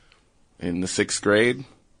perhaps in the 6th grade,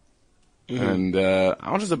 and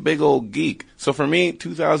I was just a big old geek. So for me,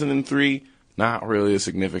 2003, not really a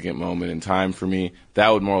significant moment in time for me. That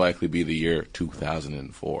would more likely be the year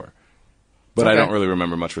 2004. But I Okay. don't really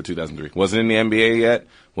remember much for 2003. Wasn't in the NBA yet.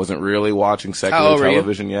 Wasn't really watching How secular old were you?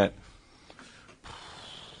 television yet.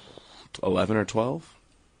 11 or 12?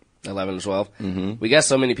 11 to 12. Mm-hmm. We got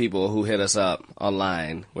so many people who hit us up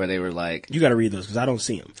online where they were like, You got to read those because I don't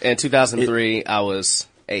see them. in 2003, I was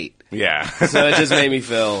 8. Yeah. So it just made me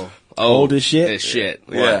feel Old as shit? As shit.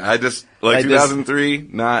 Yeah, I just, like, Like this- 2003,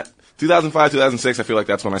 not, 2005, 2006, I feel like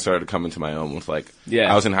that's when I started to come into my own with, like,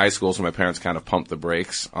 Yeah. I was in high school, so my parents kind of pumped the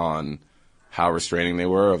brakes on how restraining they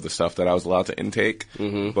were of the stuff that I was allowed to intake.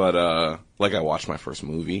 Mm-hmm. But, like, I watched my first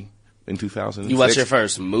movie in 2006. You watched your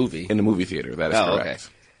first movie. In the movie theater, that is Oh, correct.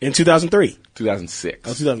 okay. In 2003. 2006.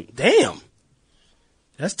 Oh, 2000. Damn.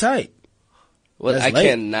 That's tight. Well, That's I late.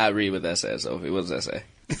 cannot read what that says, Sophie. What does that say?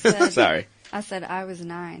 Said- Sorry. I said I was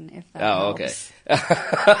 9, if that Oh, helps.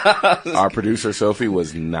 okay. Our producer, Sophie,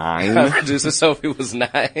 was 9. Our producer Sophie was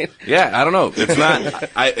 9. Yeah, I don't know. It's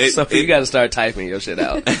not, Sophie, you gotta start typing your shit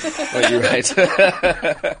out when you write.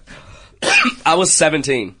 I was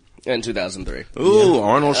 17 in 2003. Ooh,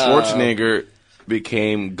 Arnold Schwarzenegger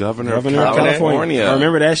became governor of Governor of California. I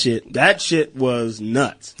remember that shit. That shit was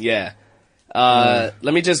nuts. Yeah. Let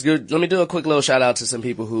me do a quick little shout out to some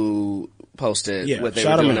people who posted Yeah, what they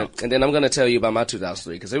shout were 'em doing, out. and then I'm going to tell you about my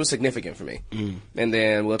 2003 because it was significant for me. And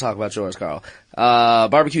then we'll talk about yours, Carl.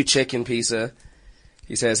 Barbecue chicken pizza.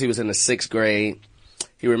 He says he was in the 6th grade.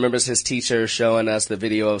 He remembers his teacher showing us the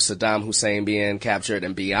video of Saddam Hussein being captured,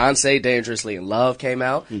 and Beyonce "Dangerously in Love" came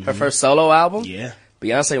out, her first solo album. Yeah.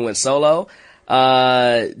 Beyonce went solo.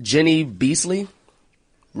 Jenny Beasley.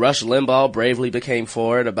 Rush Limbaugh bravely became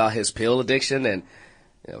forward about his pill addiction and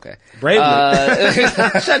okay. Bravely.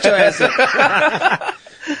 Shut your ass up.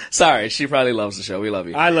 Sorry, she probably loves the show. We love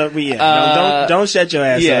you. I love me. Yeah. Don't shut your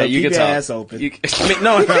ass yeah, up. you Keep can your talk. ass open. You I mean,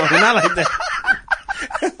 no, not like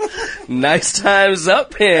that. nice times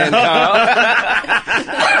up, Pen, Carl.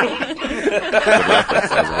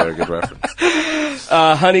 That was a very good reference.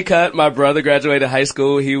 Honeycutt, my brother graduated high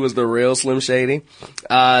school. He was the real Slim Shady.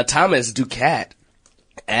 Thomas Ducat,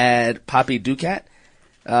 add Poppy Ducat.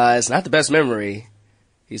 It's not the best memory.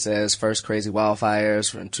 He says first crazy wildfires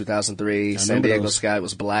from 2003. San Diego those. sky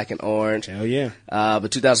was black and orange. Hell yeah.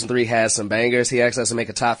 But 2003 has some bangers. He asked us to make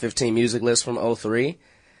a top 15 music list from 03.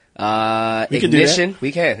 We can do Ignition.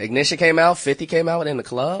 We can. Ignition came out. 50 came out in the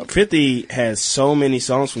club. 50 has so many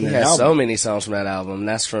songs from He that has album. so many songs from that album.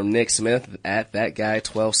 That's from Nick Smith at That Guy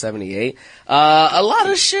 1278. A lot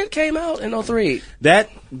of shit came out in 03.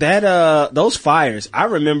 Those fires, I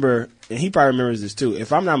remember, and he probably remembers this too.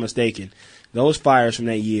 If I'm not mistaken, those fires from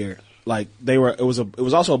that year like it was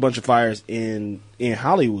also a bunch of fires in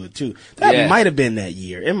Hollywood too. That might have been that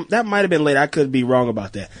year. That might have been late. I could be wrong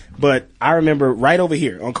about that. But I remember right over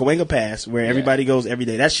here on Cahuenga Pass, where everybody goes every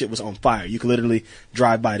day, that shit was on fire. You could literally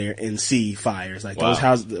drive by there and see fires. Like those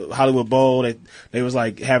houses, the Hollywood Bowl, they was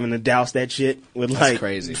like having to douse that shit with like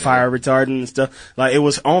crazy, fire retardant and stuff. Like it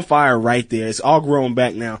was on fire right there. It's all grown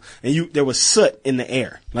back now. And there was soot in the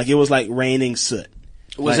air. Like it was like raining soot.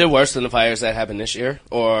 Was it worse than the fires that happened this year,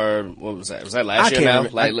 or what was that? Was that last year now?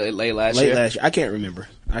 Late last year. I can't remember.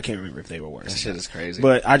 I can't remember if they were worse. That shit is crazy.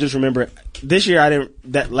 But I just remember this year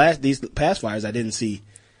these past fires I didn't see.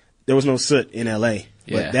 There was no soot in L.A.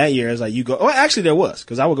 Yeah. But that year it was like you go. Oh, actually there was,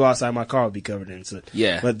 because I would go outside, my car would be covered in soot.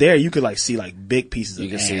 Yeah. But there you could like see like big pieces of you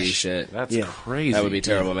can ash. see shit. That's crazy. That would be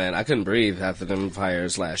terrible, man. I couldn't breathe after them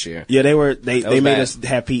fires last year. Yeah, they made bad. us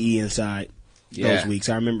have PE inside those weeks.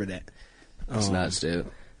 I remember that. That's nuts, dude.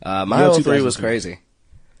 My 03 was crazy.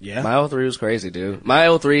 Yeah. My 03 was crazy, dude.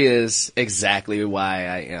 My 03 is exactly why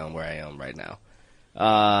I am where I am right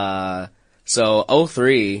now. So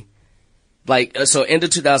 03, so into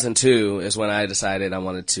 2002 is when I decided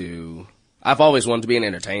I've always wanted to be an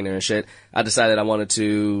entertainer and shit. I decided I wanted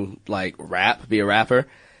to, be a rapper.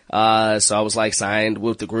 So I was signed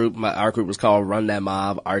with the group. Our group was called Run That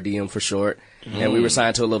Mob, RDM for short. And we were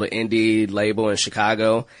signed to a little indie label in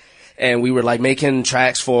Chicago. And we were making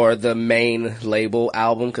tracks for the main label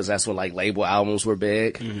album, cause that's when label albums were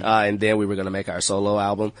big. And then we were gonna make our solo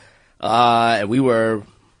album. And we were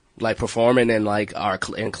performing in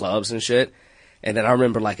in clubs and shit. And then I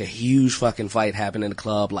remember a huge fucking fight happened in the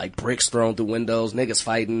club, bricks thrown through windows, niggas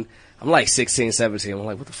fighting. I'm 16, 17. I'm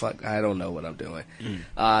what the fuck? I don't know what I'm doing.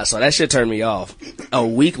 So that shit turned me off. A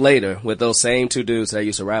week later, with those same two dudes that I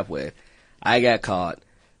used to rap with, I got caught,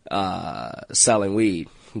 selling weed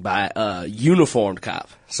by a uniformed cop.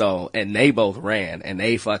 And they both ran, and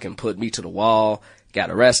they fucking put me to the wall, got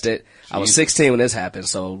arrested. I was 16 when this happened,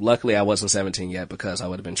 so luckily I wasn't 17 yet, because I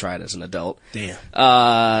would have been tried as an adult. Damn.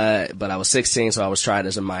 But I was 16, so I was tried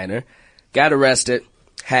as a minor. Got arrested,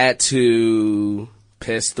 had to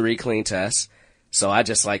piss 3 clean tests, so I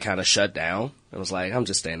just kind of shut down. I was I'm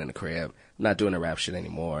just staying in the crib. I'm not doing the rap shit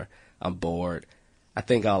anymore. I'm bored. I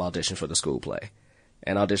think I'll audition for the school play.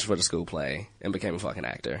 And auditioned for the school play and became a fucking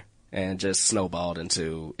actor, and just snowballed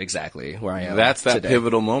into exactly where I am. That's that today.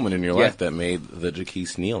 pivotal moment in your life that made the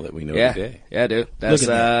Jaquise Neal that we know today. Yeah, dude. That's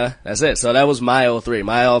it. So that was my 03.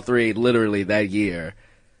 My 03, literally that year,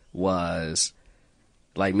 was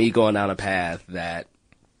me going down a path that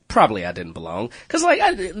probably I didn't belong. Cause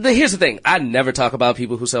here's the thing. I never talk about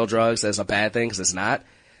people who sell drugs as a bad thing, cause it's not.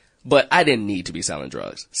 But I didn't need to be selling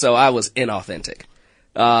drugs. So I was inauthentic.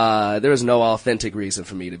 There was no authentic reason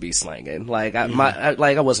for me to be slanging.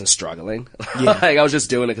 I wasn't struggling. I was just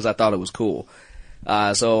doing it because I thought it was cool.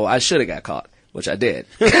 So I should have got caught, which I did.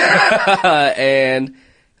 And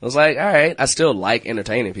I was all right, I still like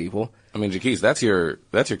entertaining people. I mean, Jaquise, that's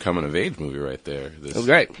your coming of age movie right there. It was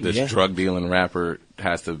great. This drug dealing rapper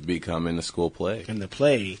has to become in the school play. And the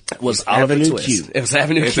play was Avenue Twist. Q. It was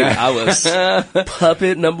Avenue Q. I was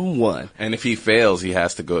puppet number 1. And if he fails, he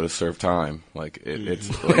has to go to serve time. It's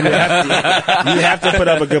You have to put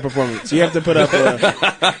up a good performance. You have to put up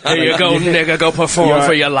Here you go, nigga, go perform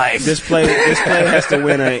for your life. This play has to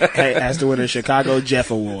win a Chicago Jeff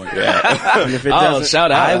Award. Yeah. And if it doesn't,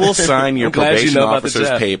 shout out. I will sign your I'm glad probation you know about the officer's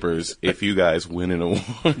Jeff. papers if you guys win an award.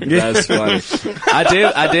 That's funny.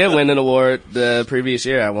 I did win an award the previous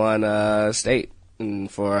year. I won state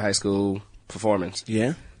for high school performance.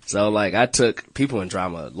 Yeah. So I took people in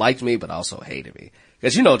drama liked me, but also hated me,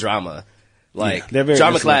 because drama. they're very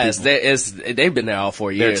drama excellent class, people. they've been there all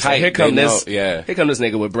 4 years. tight. Here come They this know, here come this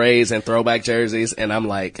nigga with braids and throwback jerseys, and I'm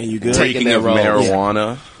And you good? taking Taking their of role.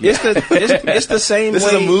 marijuana. It's the same This way.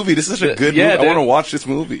 is a movie. This is such a good Yeah, movie. I dude. want to watch this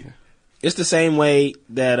movie. It's the same way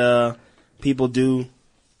that people do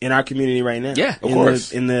in our community right now. Yeah, of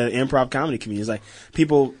course. In the improv comedy community. It's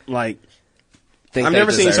people Think I've they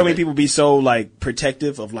never seen deserve so many it. people be so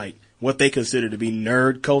protective of what they consider to be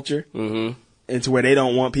nerd culture. Mm-hmm. And to where they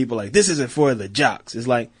don't want people this isn't for the jocks. It's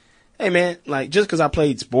hey man, just because I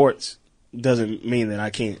played sports doesn't mean that I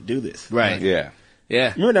can't do this. Right. Yeah.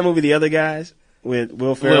 Yeah. Remember that movie The Other Guys with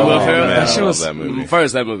Will Ferrell? Will Ferrell. man, That I shit love was that movie.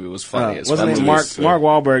 First, that movie was funny. as What's fuck. his name? movie's Mark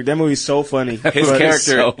Wahlberg. That movie's so funny. His But- character,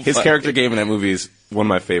 so his funny. character game in that movie is one of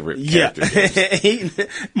my favorite Yeah, characters.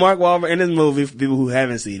 Mark Wahlberg in this movie. For people who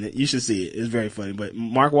haven't seen it, you should see it. It's very funny. But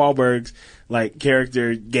Mark Wahlberg's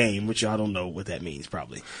character game, which y'all don't know what that means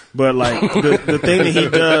probably, but the thing that he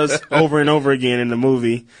does over and over again in the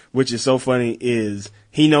movie, which is so funny, is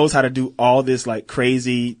he knows how to do all this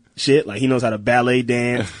crazy shit. He knows how to ballet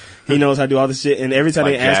dance. He knows how to do all this shit. And every time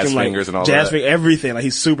Like they ask jazz him, like, fingers and all jazz that. everything, like,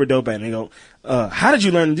 he's super dope at it. And they go, how did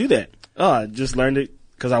you learn to do that? Oh, I just learned it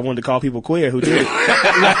because I wanted to call people queer who did it.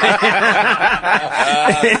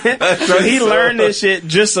 So he learned this shit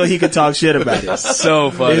just so he could talk shit about it.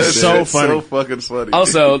 So funny. It's dude. so It's funny. so fucking funny.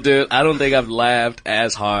 Also, dude, I don't think I've laughed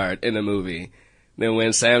as hard in a movie than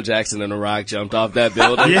when Sam Jackson and The Rock jumped off that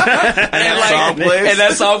building. And song plays? And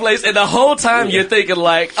that song plays. And the whole time you're thinking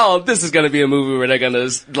like, oh, this is going to be a movie where they're going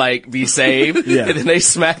to like be saved. Yeah. And then they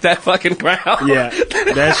smack that fucking ground. Yeah,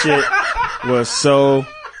 that shit was so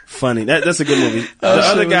funny. That's a good movie. The That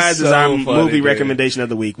other shit was guys is so our funny, movie dude. recommendation of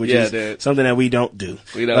the week, which Yeah, is dude. something that we don't do.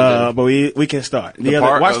 We don't do. But we can start. the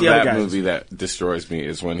part Watch of the other that guys. movie that destroys me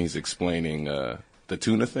is when he's explaining the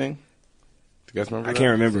tuna thing. Do you guys remember I that?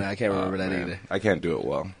 can't remember. I can't remember that Man, either. I can't do it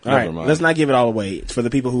well. All Never right, mind. let's not give it all away. It's for the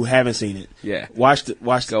people who haven't seen it. Yeah. Watch.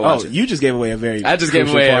 Go watch it. You just gave away a very. I just gave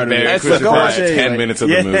crucial away a part of it. very That's crucial the Go part. watch first it. 10 minutes of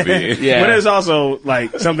the movie. Yeah. But it's also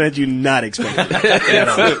like something that you not expecting.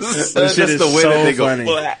 That's This shit is the way so that they go. funny.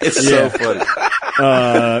 It's Yeah. so funny.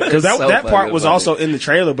 Because so that part fucking was funny. also in the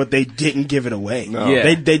trailer, but they didn't give it away. No.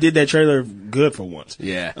 Yeah. They did that trailer good for once.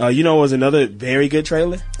 Yeah. You know what was another very good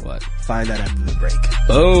trailer? What? Find out after the break.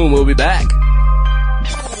 Boom. We'll be back.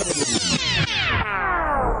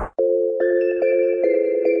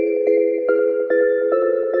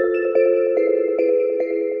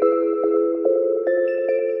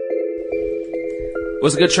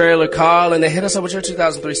 Was a good trailer, Carl, and they hit us up with your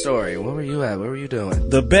 2003 story. Where were you at? What were you doing?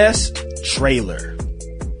 The best trailer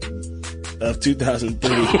of 2003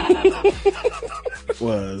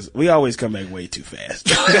 was, we always come back way too fast.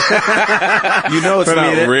 You know it's For me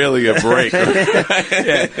not to- really a break. For me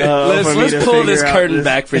Let's to pull this figure out curtain this-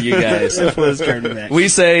 back for you guys. Let's pull this curtain back. We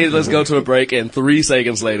say let's go to a break, and 3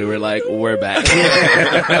 seconds later we're like, we're back.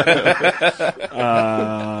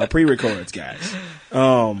 Pre-records, guys.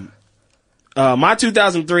 My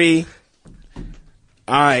 2003.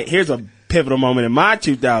 All right, here's a pivotal moment in my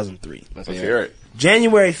 2003. Let's hear it.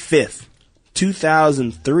 January 5th,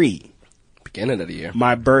 2003, Beginning of the year.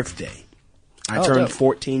 my birthday. I Oh, turned dope.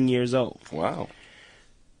 14 years old, Wow.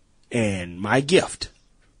 and my gift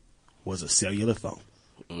was a cellular phone.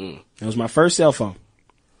 It was my first cell phone.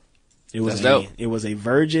 It was That's dope. It was a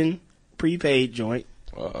Virgin prepaid joint,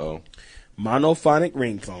 Uh-oh. monophonic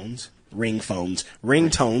ringtones,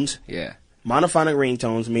 Yeah. monophonic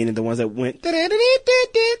ringtones, meaning the ones that went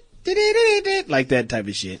like that type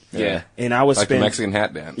of shit. Yeah. And I would Like the spend Mexican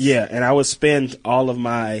hat dance. yeah, and I would spend all of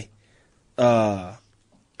my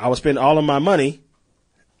money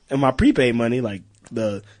and my prepaid money, like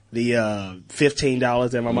the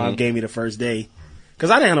 $15 that my mom gave me the first day,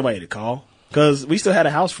 because I didn't have nobody to call, because we still had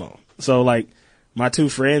a house phone. So like my 2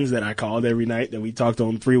 friends that I called every night, that we talked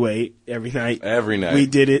on the freeway every night. Every night. We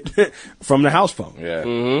did it from the house phone. Yeah.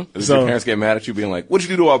 Did So- your parents get mad at you being like, what'd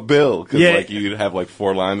you do to our bill? Because Yeah. like you'd have like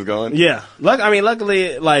 4 lines going. Yeah.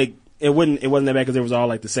 Luckily, like, it wasn't that bad because it was all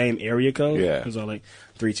like the same area code. Yeah. It was all like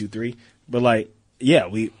 323. But like, yeah,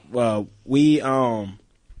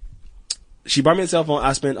 she bought me a cell phone.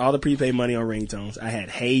 I spent all the prepaid money on ringtones. I had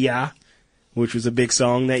Hey Ya, which was a big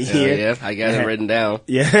song that year. Yeah, I got it written down.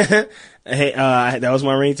 Yeah. Hey, that was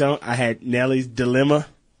my ringtone. I had Nelly's Dilemma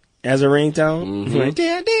as a ringtone. Like,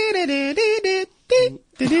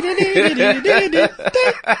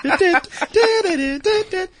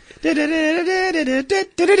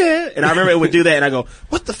 and I remember it would do that, and I go,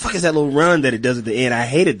 "What the fuck is that little run that it does at the end?" I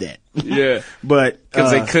hated that, Yeah. but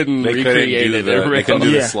Because they couldn't They couldn't recreate do it. they couldn't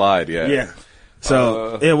do Yeah. the slide. Yeah. yeah.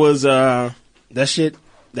 So it was that shit.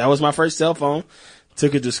 That was my first cell phone.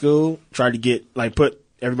 Took it to school. Tried to get put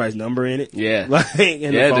everybody's number in it. Yeah. like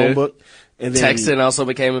in Yeah, the phone dude. book. And then Texting also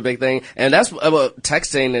became a big thing. And that's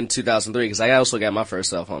texting in 2003, because I also got my first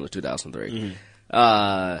cell phone in 2003.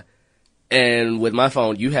 And with my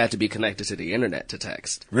phone, you had to be connected to the internet to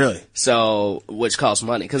text. Really? So, which cost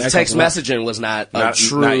money. Because That text costs a lot. messaging was not a Not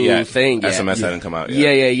true yet. thing yet. SMS hadn't come out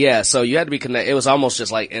yet. Yeah. So you had to be connected. It was almost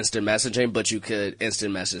just like instant messaging, but you could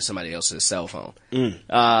instant message somebody else's cell phone.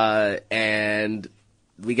 And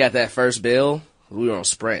we got that first bill. We were on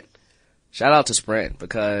Sprint. Shout out to Sprint,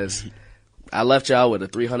 because I left y'all with a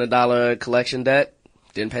 $300 collection debt.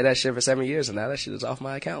 Didn't pay that shit for 7 years, and now that shit is off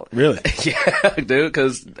my account. Really? Yeah, dude,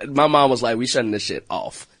 because my mom was like, we shutting this shit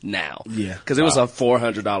off now. Yeah. Because it was a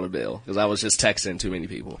 $400 bill, because I was just texting too many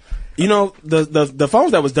people. You know, the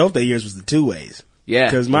phones that was dope that years was the 2-ways. Yeah.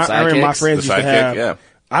 Because the I remember my sidekicks. friends The used to sidekick, have. yeah.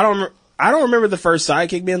 I don't remember the first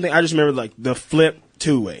sidekick being a thing. I just remember like the flip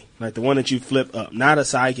 2-way, like the one that you flip up, not a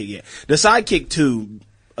sidekick yet. The sidekick 2,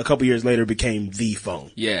 a couple years later, became the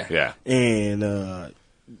phone, Yeah. Yeah. and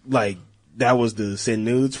like that was the send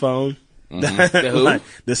nudes phone. who? Like,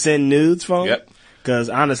 the send nudes phone. Yep. Because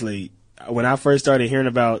honestly, when I first started hearing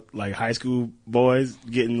about like high school boys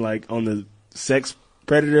getting like on the sex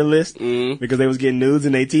predator list because they was getting nudes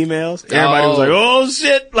in their T-mails, everybody was like, "Oh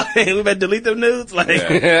shit!" Like we better delete them nudes. Like,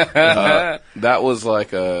 That was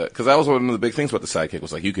like because that was one of the big things about the Sidekick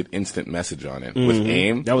was like you could instant message on it with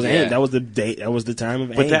AIM. that was Yeah. that was the date. That was the time of.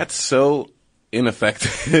 But AIM. that's so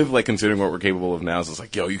ineffective, like considering what we're capable of now. So it's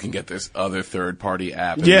like, yo, you can get this other third-party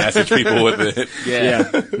app and message people with it. Yeah,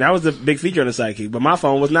 that was the big feature on the Sidekick. But my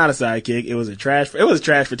phone was not a Sidekick. It was a trash. It was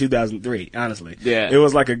trash for 2003. Honestly, Yeah. it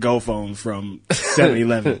was like a Go phone from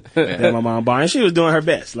 7-Eleven that my mom bought, and she was doing her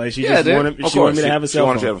best. Like she just dude. wanted, Of she wanted course, me to have a cell she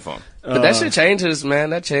wanted phone. you to have a phone. But that shit changes, man.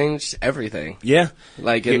 That changed everything. Yeah,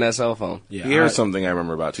 Like in that cell phone. yeah. Here's something I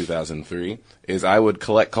remember about 2003 is I would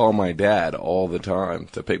call my dad all the time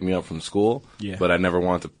to pick me up from school. Yeah. But I never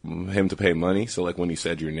wanted him to pay money. So like when he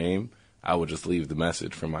said your name, I would just leave the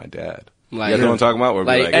message for my dad. Like- you guys know what I'm talking about? Where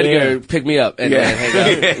Like, it'd be Edgar, pick me up and then hang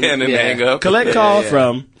up. and then hang up. Collect call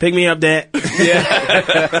from pick me up, dad.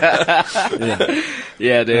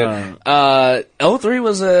 Yeah, dude. 03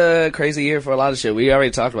 was a crazy year for a lot of shit. We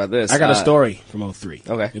already talked about this. I got a story from 03. Okay,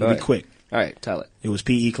 go it'll be ahead. quick. All right, tell it. It was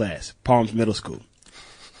PE class, Palms Middle School.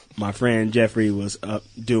 My friend Jeffrey was up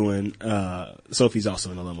doing. Sophie's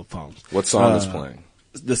also in the Limb of Palms. What song is playing?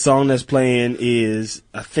 The song that's playing is,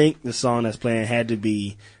 I think the song that's playing had to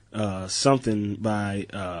be something by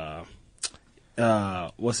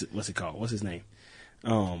what's it called? What's his name?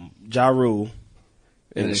 Ja Rule.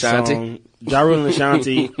 In And the Ashanti? song- Ja Rule and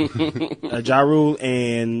Ashanti. Ja Rule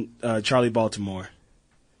and Charlie Baltimore.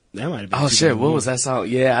 That might have been. Oh shit, what was that song?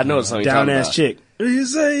 Yeah, I know the song you're Down talking ass about. chick. You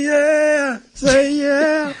say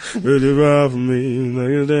yeah, really ride for me, like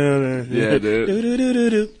you down ass. Yeah, dude.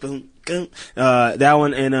 Do-do-do-do-do, boom, boom. That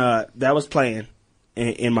one and that was playing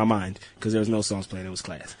in my mind because there was no songs playing. It was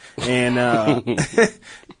class. And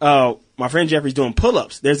my friend Jeffrey's doing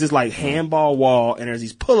pull-ups. There's this like handball wall, and there's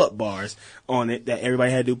these pull-up bars on it that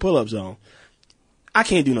everybody had to do pull-ups on. I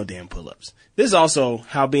can't do no damn pull-ups. This is also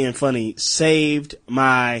how being funny saved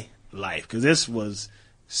my life because this was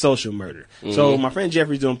social murder. So my friend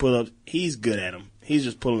Jeffrey's doing pull-ups. He's good at them. He's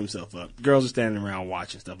just pulling himself up. Girls are standing around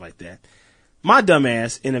watching stuff like that. My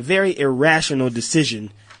dumbass, in a very irrational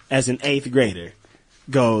decision as an 8th grader,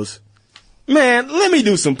 goes, man, let me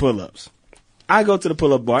do some pull-ups. I go to the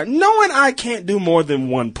pull-up bar knowing I can't do more than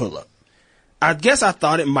one pull-up. I guess I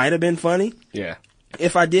thought it might have been funny Yeah.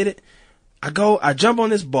 if I did it. I jump on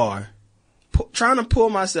this bar, trying to pull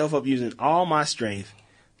myself up using all my strength,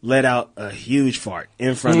 let out a huge fart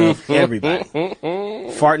in front of everybody.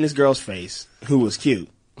 Fart in this girl's face, who was cute.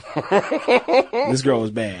 This girl was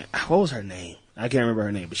bad. What was her name? I can't remember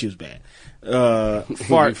her name, but she was bad.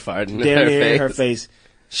 Fart farted in damn her near in face. her face.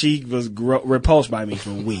 She was repulsed by me for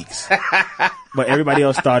weeks. But everybody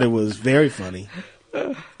else thought it was very funny.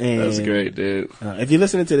 And, That's great, dude. if you're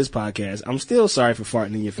listening to this podcast, I'm still sorry for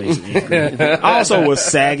farting in your face in 8th grade. I also was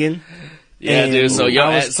sagging. Yeah, And dude. So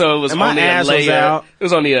so it was and my only ass a was layer. out. It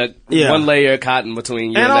was only one layer of cotton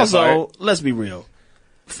between you and, And that also, part. let's be real.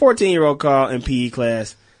 14-year-old Carl in PE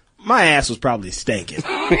class, my ass was probably stinking.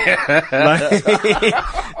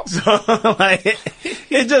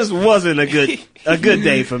 It just wasn't a good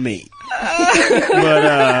day for me.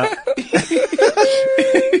 But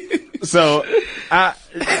so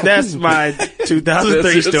that's my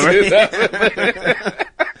 2003 story.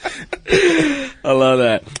 I love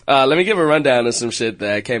that. Let me give a rundown of some shit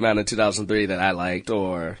that came out in 2003 that I liked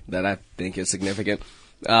or that I think is significant.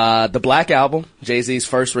 The Black Album, Jay-Z's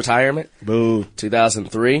first retirement, Boo.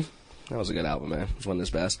 2003. That was a good album, man. It was one of his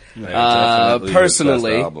best. Definitely his best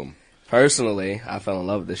album. Personally, I fell in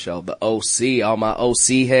love with this show. The OC, all my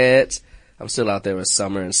OC heads. I'm still out there with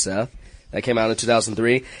Summer and Seth. That came out in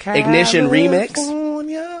 2003. Ignition Remix.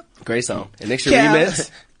 Great song. Ignition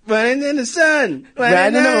Remix. Running in the sun.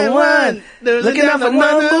 Right number one. Looking out for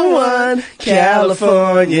number one.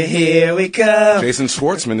 California, here we come. Jason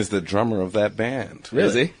Schwartzman is the drummer of that band.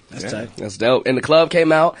 Is he? That's tight. That's dope. And the club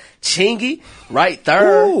came out. Chingy, right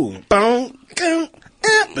third. Ooh. Boom. Boom.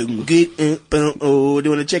 Good. Boom. Oh,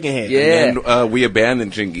 doing a chicken head. Yeah. And we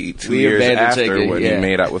abandoned Chingy 2 We years abandoned after Chingy, when yeah. he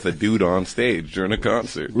made out with a dude on stage during a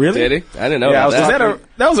concert. Really? Did he? I didn't know Yeah, I about was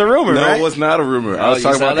that. That was a rumor, No, right? it was not a rumor. I Oh, was you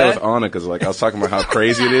talking saw about that with that? Anna because, like, I was talking about how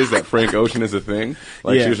crazy it is that Frank Ocean is a thing.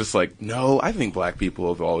 Like, Yeah. she was just like, "No, I think black people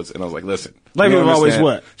have always," and I was like, "Listen, Black you people have always understand?"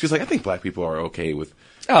 what? She was like, "I think black people are okay with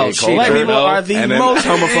Oh, gay shit. culture. Black people are the And then- most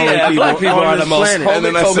homophobic Yeah, people black people on are this the most planet. And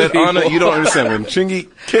then I homophobic said, Anna, people. you don't understand. When Chingy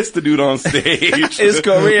kissed the dude on stage, His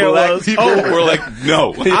career black was people over. were like,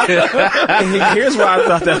 no. Here's why I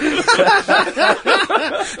thought that.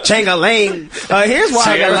 Chang-a-ling. Here's why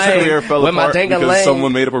I Sierra's got career fell With my apart because dang-a-lang.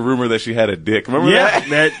 someone made up a rumor that she had a dick. Remember Yeah,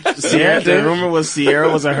 that? that Sierra. The dude. rumor was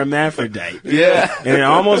Sierra was a hermaphrodite. Yeah. And it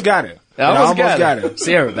almost got her. I almost got her.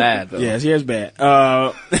 Sierra bad, though. Yeah, Sierra's bad.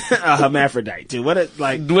 A hermaphrodite too. What a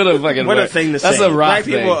What a fucking what a word. thing to That's say. a rock Black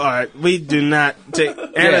thing. people are. We do not take.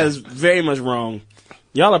 Anna is very much wrong.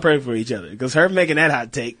 Y'all are praying for each other because her making that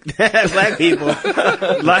hot take. Black people,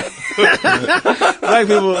 black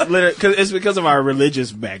people, literally, cause it's because of our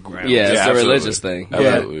religious background. Yeah, it's a absolutely. religious thing.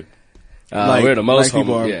 Absolutely. Like, We're the most black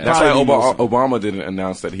people homo. are- Yeah. That's why Probably the most- Obama didn't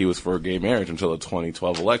announce that he was for gay marriage until the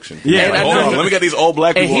 2012 election. Yeah. Like, And I hold know- on, let me get these old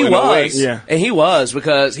black And people he in the way. was. Yeah. And he was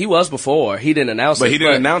because he was before. He didn't announce it. But he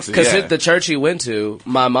didn't announce it, Because yeah. the church he went to,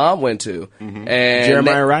 my mom went to. And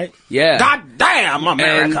Jeremiah Wright. Yeah. God damn,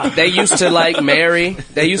 America. And they used to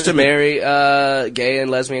marry gay and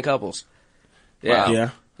lesbian couples. Yeah. Wow. Yeah,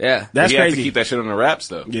 Yeah. that's he had to crazy. keep that shit on the wraps,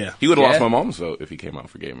 though. Yeah. He would have Yeah. lost my mom's vote if he came out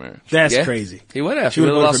for gay marriage. That's Yeah. crazy. He would have. She would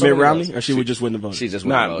have would've voted for Mitt so many Romney, votes. or she would just wouldn't have voted. She just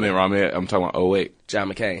wouldn't have Not voted. Mitt Romney. I'm talking about 08.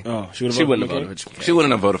 John McCain. Oh, she would've She voted wouldn't for have voted for McCain. She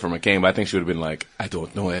wouldn't have voted for McCain, but I think she would have been like, I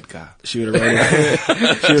don't know Edgar. She would have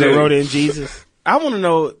wrote. She would have wrote in Jesus. I want to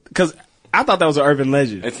know because I thought that was an urban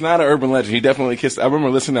legend. It's not an urban legend. He definitely kissed. I remember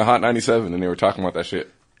listening to Hot 97 and they were talking about that shit.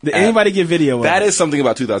 Did anybody get video of That it? is something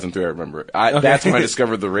about 2003. I remember. That's when I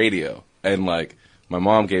discovered the radio, and like my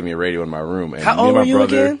mom gave me a radio in my room. And How me old and my were you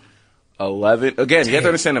brother, again? 11. Again, you have to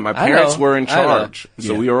understand that my I parents know. were in I know. charge,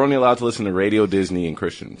 so Yeah. we were only allowed to listen to Radio Disney and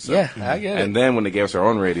Christian. So. Yeah, I get it. And then when they gave us our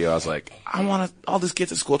own radio, I was like, I want all these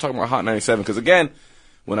kids at school talking about Hot 97 because again,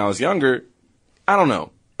 when I was younger, I don't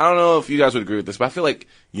know if you guys would agree with this, but I feel like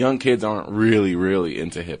young kids aren't really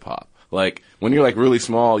into hip hop. Like when you're like really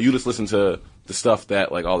small, you just listen to the stuff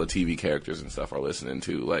that like all the TV characters and stuff are listening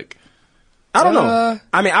to. Like, I don't know.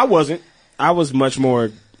 I mean, I wasn't. I was much more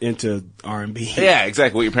into R&B. yeah,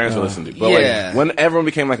 exactly what your parents were listening to. But yeah. like when everyone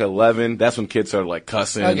became like 11, that's when kids started like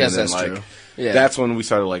cussing. I guess and then, that's like, true. Yeah. That's when we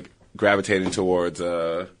started like gravitating towards.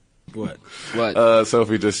 What? What?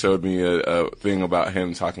 Sophie just showed me a thing about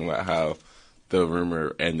him talking about how the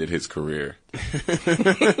rumor ended his career.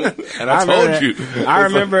 And I told you. I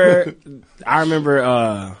remember.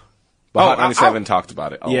 But Hot I- 97 talked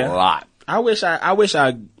about it a Yeah. lot. I wish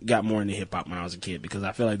I got more into hip hop when I was a kid because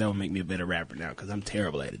I feel like that would make me a better rapper now because I'm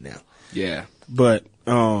terrible at it now. Yeah. But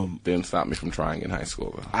Didn't stop me from trying in high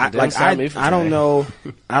school. Though. I Didn't stop me from I don't trying.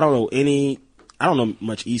 know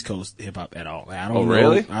much East Coast hip hop at all. Like, I don't Oh, know,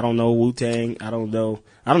 really? I don't know Wu-Tang. I don't know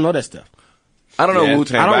that stuff. I don't know Yeah.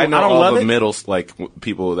 Wu-Tang, I but don't- I know I don't all love the it. middle, like,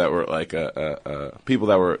 people that were like, people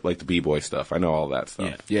that were like the B-boy stuff. I know all that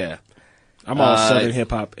stuff. Yeah. Yeah. I'm all Southern hip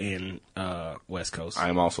hop and West Coast. I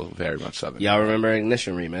am also very much Southern. Y'all remember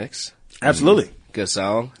Ignition Remix? Absolutely. Good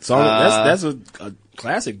song. So that's a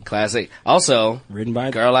classic Classic. Also, written by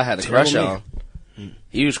girl I had a crush terrible on.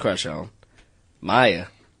 Huge crush on. Maya.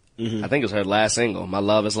 I think it was her last single. My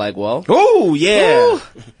Love Is Like Whoa. Oh yeah. Ooh,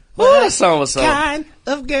 that song was so... Kind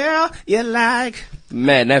of girl you like.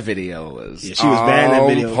 Man, that video was Yeah, she was bad in that on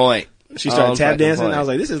video. point. She started On tap fucking dancing. point. I was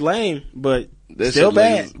like, this is lame, but This still shit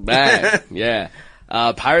bad. was bad. Yeah.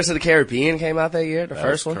 Pirates of the Caribbean came out that year, the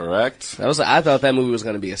first one. Correct. I thought that movie was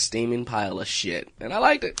going to be a steaming pile of shit. And I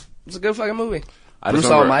liked it. It was a good fucking movie. I Bruce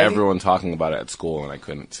just remember Almighty? everyone talking about it at school, and I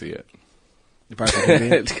couldn't see it.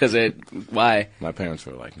 Because why? My parents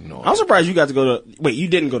were like, "No." I'm surprised you got to go to. Wait, you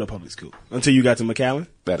didn't go to public school until you got to McAllen?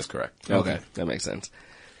 That is correct. Okay. That makes sense.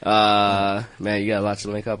 Man, you got a lot to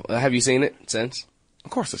make up. Have you seen it since?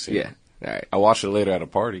 Of course I see Yeah. it. All right. I watched it later at a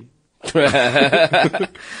party.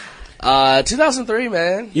 2003,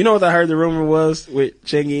 man. You know what I heard the rumor was with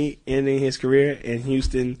Chingy ending his career in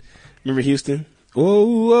Houston? Remember Houston? Whoa,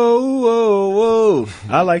 whoa, whoa, whoa.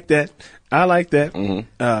 I like that.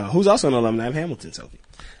 Who's also an alumni of Hamilton, Sophie.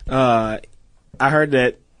 I heard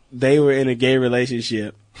that they were in a gay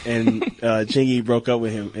relationship and Chingy broke up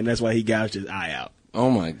with him, and that's why he gouged his eye out. Oh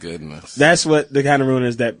my goodness. That's what the kind of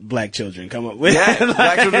rumors that black children come up with. Yeah,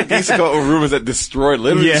 black children used to go over rumors that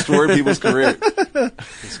literally Yeah. destroyed people's career.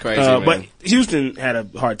 It's crazy, man. But Houston had a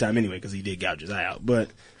hard time anyway because he did gouge his eye out. But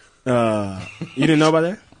you didn't know about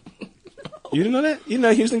that? You didn't know that? You didn't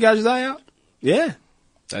know Houston gouged his eye out? Yeah.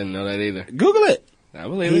 I didn't know that either. Google it. I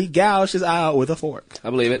believe He it. gouged his eye out with a fork. I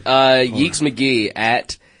believe it. Yeeks McGee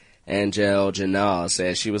at Angel Janal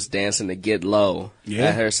says she was dancing to Get Low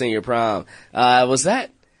at her senior prom. Was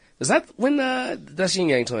that when that's Yin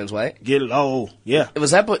Yang Twins, right? Get low. Yeah.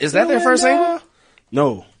 Is that their first single?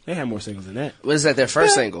 No. They had more singles than that. What is that? Their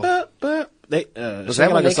first single? They Was Shake that It when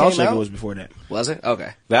Like they a Salt came Shaker out? was before that. Was it?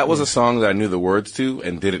 Okay. That was a song that I knew the words to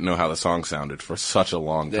and didn't know how the song sounded for such a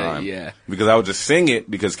long Yeah, time. yeah. Because I would just sing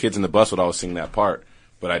it because kids in the bus would always sing that part.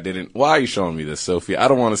 But I didn't. Why are you showing me this, Sophie? I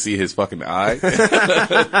don't want to see his fucking eye.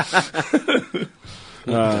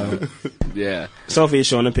 Yeah. Sophie is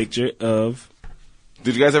showing a picture of.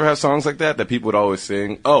 Did you guys ever have songs like that people would always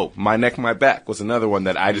sing? Oh, My Neck, My Back was another one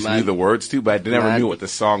that I just knew the words to, but I never knew what the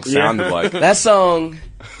song sounded like. That song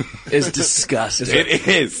is disgusting. It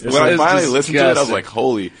is. When I finally listened to it, I was like,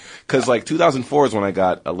 holy. Because like 2004 is when I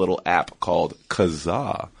got a little app called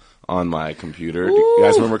Kazaa on my computer. Do you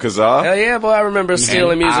guys remember Kazaa? Hell yeah, boy! I remember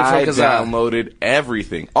stealing music from I Kazaa. downloaded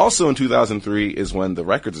everything. Also in 2003 is when the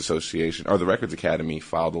Records Association, or the Records Academy,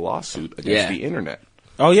 filed a lawsuit against the internet.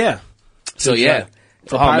 Oh yeah. So yeah,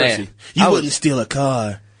 For oh piracy. man, You wouldn't steal a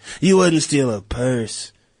car. You wouldn't steal a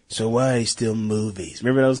purse. So why steal movies?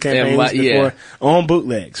 Remember those campaigns why- before yeah. on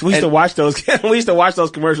bootlegs? We used to watch those. We used to watch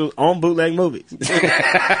those commercials on bootleg movies.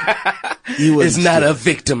 You wouldn't it's not steal- a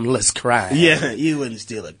victimless crime. Yeah, you wouldn't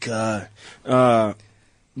steal a car. The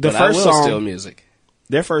But I first will song, steal music.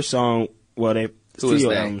 their first song, well, they Who is studio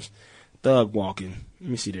they? albums, Thug Walking. Let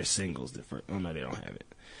me see their singles. The first, oh no, they don't have it.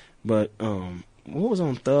 But what was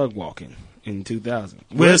on Thug Walking in 2000?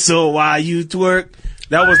 Whistle while you twerk.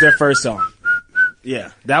 That was their first song.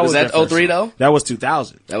 Yeah, that was that their first 03 song. though? That was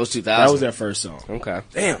 2000. That was 2000. That was their first song. Okay.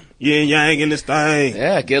 Damn, yin yang in this thing.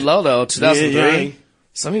 Yeah, Get Low though. 2003. Yeah.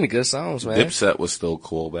 So many good songs, man. Dipset was still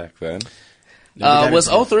cool back then. Was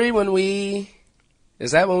 03 when we?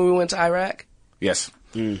 Is that when we went to Iraq? Yes.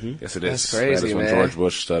 Mm-hmm. Yes, it is. That's crazy, That's when man. George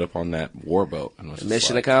Bush stood up on that warboat. And was just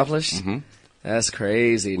Mission like, accomplished. Mm-hmm. That's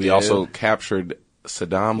crazy. We dude. also captured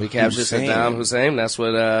Saddam we captured Hussein. Saddam Hussein. That's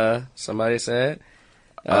what somebody said.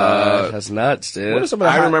 That's nuts, dude. What are some of the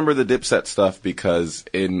I hot- remember the Dipset stuff because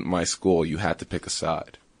in my school you had to pick a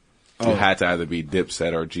side. You had to either be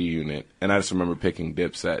Dipset or G Unit, and I just remember picking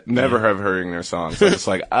Dipset. Never have hearing their songs. So it's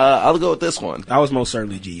like I'll go with this one. I was most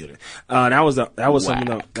certainly G Unit. That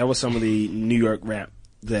was some of the New York rap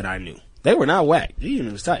that I knew. They were not whack. G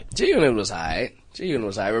Unit was tight. G Unit was high. G Unit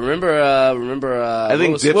was high. Remember. I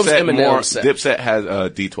think what was Dipset Eminem's set? Dipset had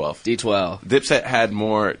D12. D12. Dipset had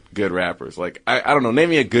more good rappers. Like I don't know. Name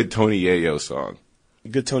me a good Tony Yayo song.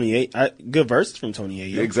 Good Tony good verses from Tony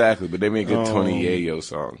Yayo. Exactly, but name me a good Tony Yayo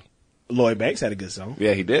song. Lloyd Banks had a good song.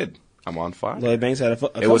 Yeah, he did. I'm on fire. Lloyd Banks had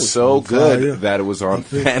a It was so good that it was on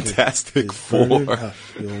fire. Fantastic Four.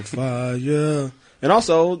 You're on fire. And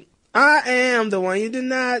also, I am the one you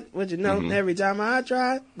denied. What you know, every time I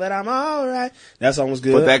try, but I'm all right. That song was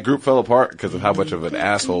good. But that group fell apart because of how much of an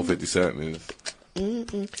asshole 50 Cent is.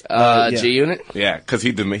 yeah. G Unit. Yeah, because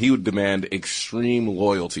he would demand extreme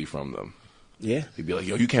loyalty from them. Yeah. He'd be like,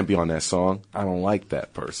 yo, you can't be on that song. I don't like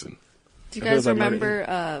that person. Do you I feel guys like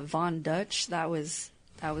remember Von Dutch? That was.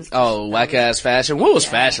 Oh, whack ass fashion. What was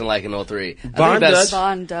fashion like in 03? Von Dutch.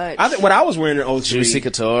 Von Dutch. I think what I was wearing in 03. Juicy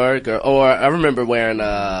Couture, or I remember wearing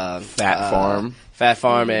Fat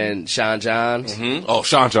Farm. And Sean Johns. Oh,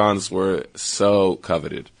 Sean Johns were so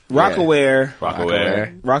coveted. Rockaware.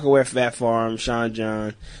 Rockaware. Fat Farm, Sean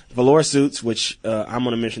John. Velour Suits, which I'm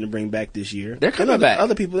on a mission to bring back this year. They're coming And back.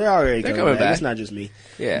 Other people, they're already They're coming coming back. It's not just me.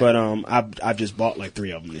 Yeah. But I've just bought like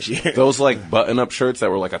 3 of them this year. Those like button-up shirts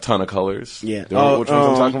that were like a ton of colors. Yeah. Do you know which ones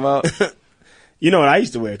I'm talking about? You know what I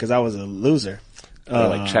used to wear because I was a loser. They're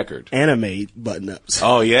like checkered. Anime button-ups.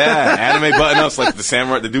 Oh yeah, anime button-ups like the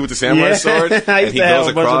samurai, the dude with the samurai Yeah. sword, I and used to have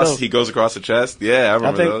a bunch of those. he goes across the chest. Yeah, I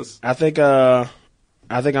remember those. I think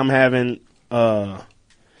I'm having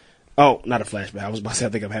oh, not a flashback. I was about to say I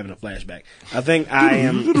think I'm having a flashback. I think I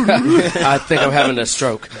am I think I'm having a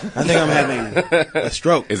stroke. I think I'm having a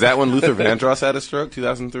stroke. Is that when Luther Vandross had a stroke?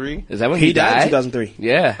 2003. Is that when He died in 2003.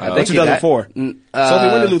 Yeah, I think 2004. He died. Sophie,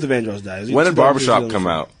 when did Luther Vandross die? Is it When did 2003, Barbershop come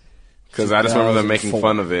 2004? out? Because I just remember them making 2004.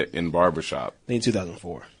 fun of it in Barbershop. I think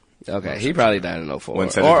 2004. Okay, he probably died in 04 When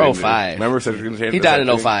Cedric or Entertainment- 05. Remember Cedric Entertainment? He died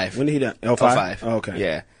in 05. When did he die? 05? 05. Oh, okay.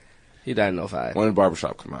 Yeah, he died in 05. When did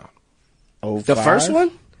Barbershop come out? 05? The first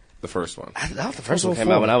one? The first one. I thought the first one 04.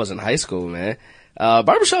 came out when I was in high school, man.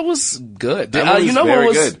 Barbershop was good. That movie's You know very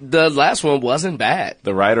what was good. the last one wasn't bad.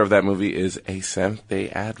 The writer of that movie is a Seventh-day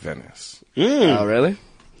Adventist. Oh, really?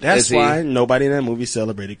 That's Is he- why nobody in that movie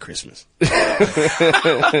celebrated Christmas. They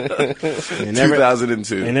never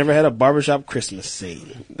 2002. had a barbershop Christmas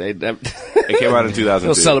scene. They It came out in 2002.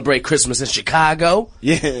 don't celebrate Christmas in Chicago.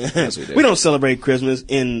 Yeah. we do. We don't celebrate Christmas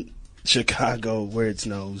in Chicago where it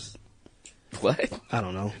snows. What? I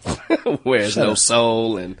don't know. Where there's Shut no up.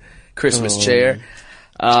 soul and Christmas chair.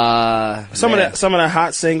 Some of the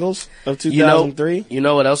hot singles of 2003. You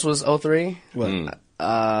know what else was 03? What?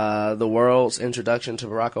 the world's introduction to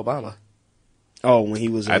Barack Obama. Oh, when he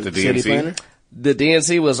was At the city DNC? planner? The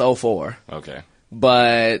DNC was 04, Okay.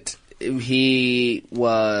 but he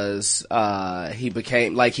was he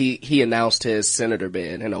became like he announced his senator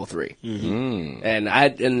bid in 03.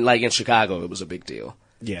 And like in Chicago it was a big deal.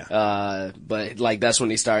 Yeah. But like that's when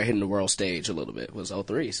he started hitting the world stage a little bit, was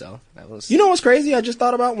 03, so that was You know what's crazy? I just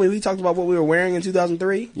thought about when we talked about what we were wearing in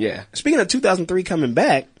 2003. yeah. Speaking of 2003 coming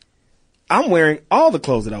back, I'm wearing all the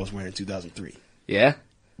clothes that I was wearing in 2003. Yeah.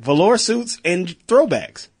 Velour suits and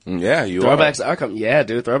throwbacks. Yeah, you Throwbacks are coming. Yeah,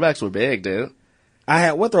 dude, throwbacks were big, dude. I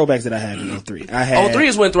had, what throwbacks did I have in 03? I had 03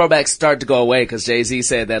 is when throwbacks started to go away because Jay-Z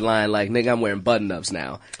said that line like, nigga, I'm wearing button-ups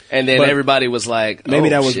now. And then But everybody was like, maybe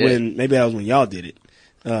oh, that was shit. when y'all did it.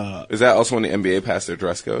 Is that also when the NBA passed their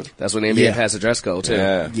dress code? That's when the NBA Yeah. passed the dress code too.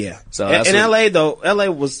 Yeah. Yeah. So in that's in what- LA though, LA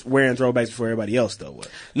was wearing throwbacks before everybody else though. What?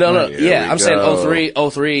 No, Here yeah, we I'm saying go.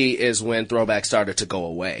 03 is when throwbacks started to go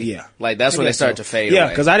away. Yeah. Like that's I when they guess started so. to fade Yeah,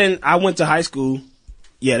 away. because I went to high school.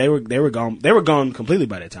 Yeah, they were gone. They were gone completely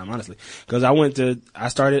by that time, honestly. Because I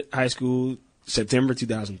started high school September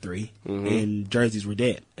 2003, and jerseys were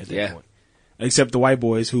dead at that Yeah. point. Except the white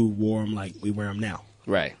boys who wore them like we wear them now,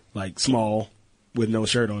 Right. like small with no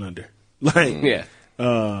shirt on under. Like, Yeah.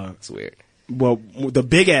 It's weird. well, the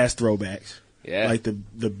big ass throwbacks. Yeah. Like the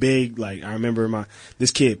big, like I remember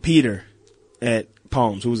this kid Peter at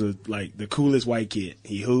Palms, who was the coolest white kid.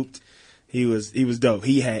 He hooped. He was dope.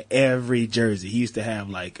 He had every jersey. He used to have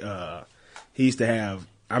I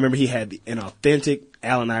remember he had an authentic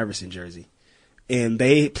Allen Iverson jersey. And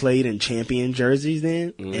they played in champion jerseys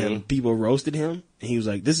then, and people roasted him. And he was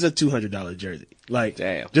like, "This is a $200 jersey. Like,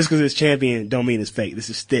 Damn. just because it's champion don't mean it's fake. This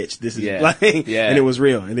is stitched. This is Yeah. like, Yeah. and it was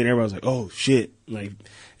real. And then everybody was like, "Oh shit!" Like,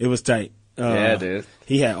 it was tight. Yeah, dude.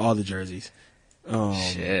 He had all the jerseys.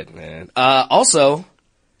 Shit, man. Also,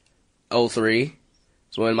 03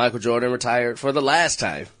 is when Michael Jordan retired for the last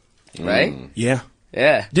time. Right? Yeah.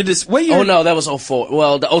 Yeah. Did this? What year? Oh no, that was 04.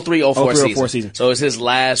 Well, the 03-04 season. 04 season. So it's his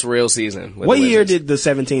last real season. With What the year Wizards. did the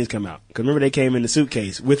 17s come out? Because remember they came in the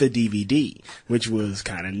suitcase with a DVD, which was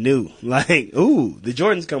kind of new. Like, ooh, the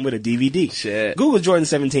Jordans come with a DVD. Shit. Google Jordan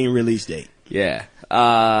 17 release date. Yeah.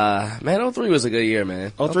 Man, 03 was a good year,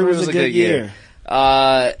 man. 03 was a good year.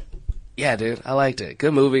 Yeah, dude, I liked it.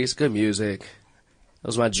 Good movies, good music. It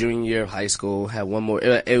was my junior year of high school. Had one more.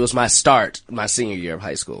 It was my senior year of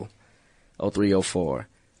high school. 03, 04.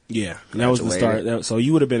 Yeah, and that was the start. So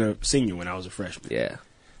you would have been a senior when I was a freshman. Yeah.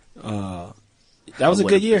 That was a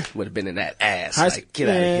good year. Would have been in that ass. High Like, get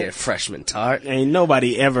out man. of here, freshman tart. Ain't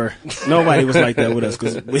nobody was like that with us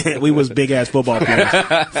because we was big ass football players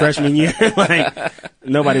freshman year. Like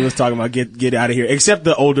nobody was talking about get out of here except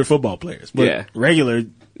the older football players. But Yeah. regular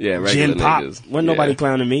regular Gen Pop niggas. wasn't nobody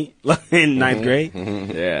clowning me in ninth grade.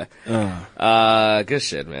 Yeah. Good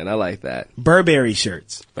shit, man. I like that. Burberry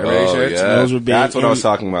shirts Burberry Oh, shirts. yeah. Those would be That's what I was in-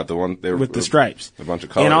 talking about. The one they were with the stripes, a bunch of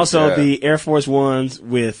colors, and also yeah. the Air Force Ones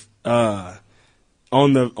with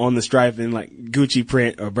on the stripe and like Gucci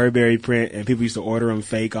print or Burberry print, and people used to order them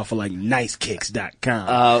fake off of like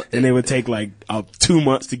nicekicks.com. And they would take like 2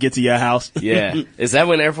 months to get to your house. Yeah. Is that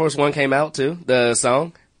when Air Force One came out too? The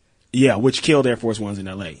song? Yeah, which killed Air Force Ones in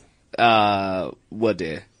LA. What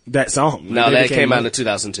did? That song. No, They that became came out in like-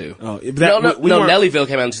 2002. Oh, No, we weren't- Nellyville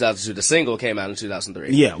came out in 2002. The single came out in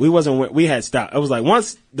 2003. Yeah, we had stopped. It was like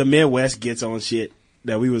once the Midwest gets on shit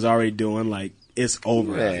that we was already doing, like it's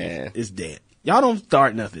over. out here. Man. It's dead. Y'all don't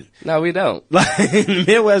start nothing. No, we don't. Like the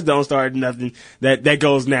Midwest don't start nothing that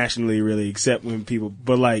goes nationally really, except when people.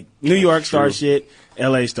 But like New York starts shit,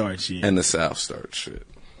 LA starts shit. and the South started shit.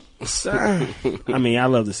 I mean, I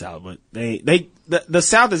love the South, but the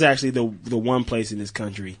South is actually the one place in this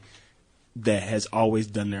country that has always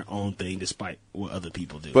done their own thing despite what other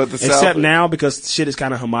people do. But the South- except now because shit is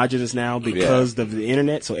kind of homogenous now because of the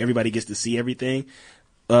internet, so everybody gets to see everything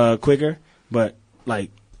quicker. But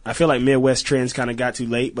like, I feel like Midwest trends kind of got too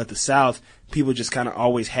late, but the South people just kind of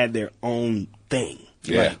always had their own thing.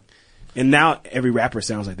 Yeah. Like, and now every rapper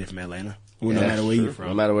sounds like they're from Atlanta, no matter where you're from.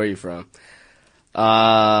 No matter where you're from.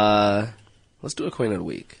 Let's do a Queen of the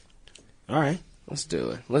Week. All right. Let's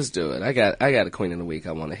do it. I got a Queen of the Week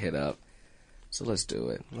I want to hit up. So let's do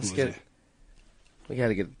it. Let's get it. We got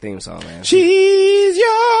to get the theme song, man. She's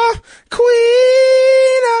your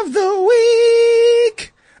queen of the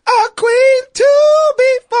week, a queen to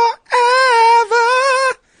be forever,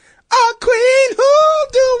 a queen who'll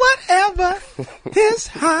do whatever His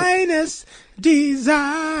Highness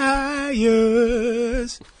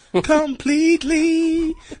desires,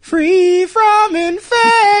 completely free from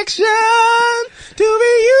infection, to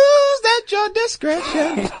be used at your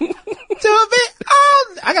discretion. To be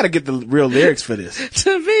all, I gotta get the real lyrics for this.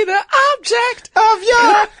 To be the object Of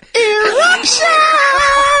your erection,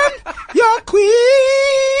 your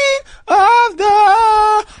queen of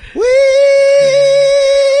the week.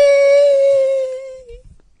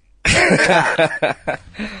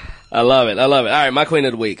 I love it. All right, my queen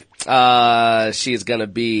of the week. She's gonna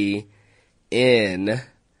be in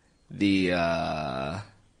the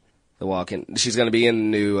Walking. She's gonna be in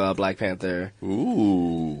the new Black Panther.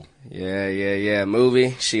 Ooh. Yeah,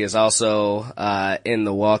 movie. She is also in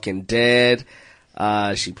The Walking Dead.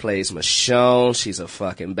 She plays Michonne. She's a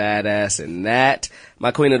fucking badass in that.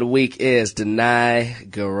 My queen of the week is Danai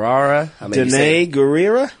Gurira. Danai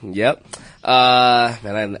Gurira? Yep.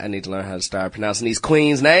 Man, I need to learn how to start pronouncing these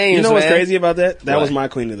queens' names. You know what's man. crazy about that? That What? was my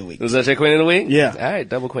queen of the week. Was that your queen of the week? Yeah. All right,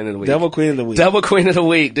 double queen of the week. Double queen of the week. Double queen of the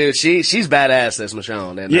week, dude. She's badass as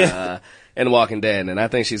Michonne and Yeah. in Walking Dead, and I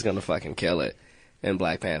think she's gonna fucking kill it in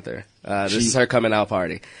Black Panther. This is her coming out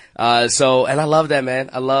party. And I love that, man.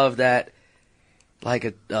 I love that,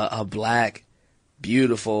 like a black,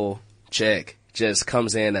 beautiful chick just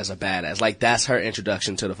comes in as a badass. Like that's her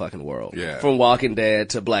introduction to the fucking world. Yeah. From Walking Dead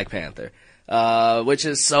to Black Panther. Which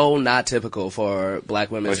is so not typical for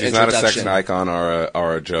black women's But she's not a introduction. sex icon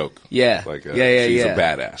or a joke. Yeah. Like, yeah. she's a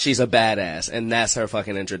badass. She's a badass. And that's her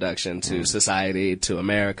fucking introduction to society, to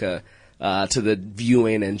America, to the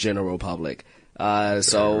viewing and general public.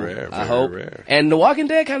 So rare, I very hope. rare. And The Walking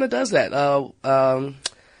Dead kind of does that.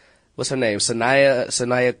 What's her name?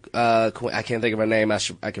 Sanaya, I can't think of her name. I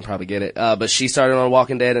can probably get it. But she started on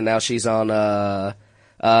Walking Dead and now she's on,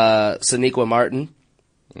 Sonequa Martin.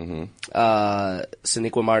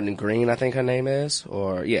 Sonequa Martin Green, I think her name is.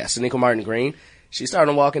 Sonequa Martin Green. She started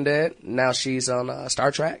on Walking Dead. Now she's on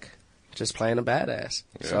Star Trek, just playing a badass.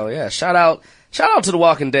 Yeah. So yeah, shout out to The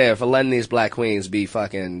Walking Dead for letting these black queens be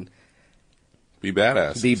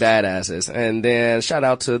badasses. And then shout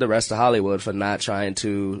out to the rest of Hollywood for not trying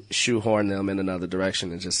to shoehorn them in another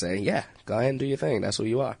direction and just say, yeah, go ahead and do your thing. That's who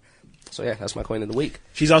you are. So yeah, that's my queen of the week.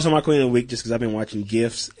 She's also my queen of the week just because I've been watching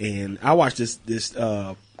GIFs, and I watched this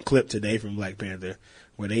clip today from Black Panther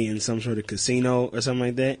where they in some sort of casino or something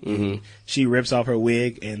like that. Mm-hmm. She rips off her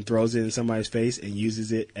wig and throws it in somebody's face and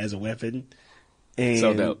uses it as a weapon. And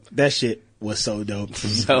So dope. That shit was so dope.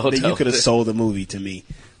 So that you dope. could have sold the movie to me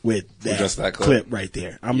with just that clip clip. right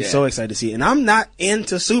there. I'm Yeah. so excited to see it. And I'm not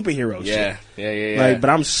into superhero shit. Yeah. Like, but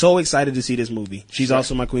I'm so excited to see this movie. She's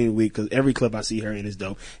also my queen of the week because every clip I see her in is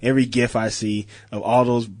dope. Every GIF I see of all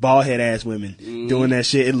those bald head ass women doing that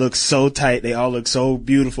shit, it looks so tight. They all look so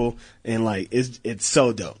beautiful, and like it's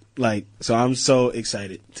so dope. Like, so I'm so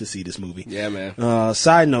excited to see this movie. Yeah, man.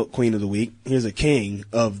 Side note, queen of the week. Here's a king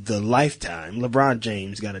of the lifetime. LeBron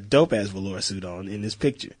James got a dope ass velour suit on in this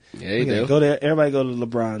picture. Yeah, he Look at do. it. Go there. Everybody go to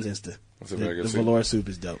LeBron's Insta. That's a The, very good the suit. velour suit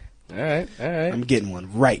is dope. All right. I'm getting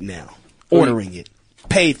one right now. Ordering it.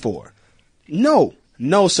 Paid for. No,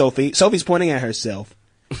 Sophie. Sophie's pointing at herself,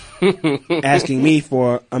 asking me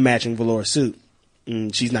for a matching velour suit.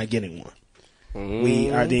 She's not getting one.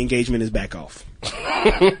 The engagement is back off.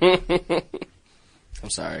 I'm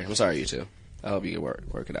sorry, you two. I hope you can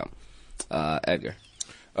work it out. Edgar.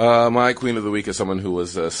 My queen of the week is someone who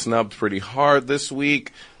was snubbed pretty hard this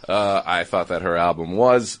week. I thought that her album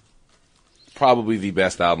was probably the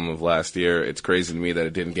best album of last year. It's crazy to me that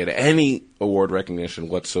it didn't get any award recognition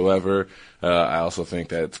whatsoever. I also think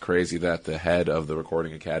that it's crazy that the head of the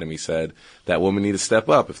Recording Academy said that women need to step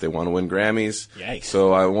up if they want to win Grammys. Yikes.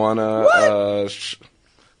 So I want to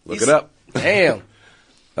look it up. Damn.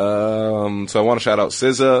 So I want to shout out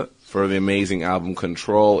SZA for the amazing album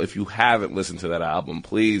Control. If you haven't listened to that album,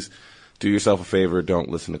 please do yourself a favor. Don't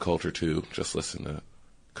listen to Culture 2. Just listen to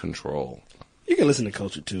Control. You can listen to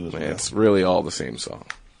Culture too as well. It's really all the same song.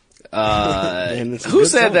 And it's a Who good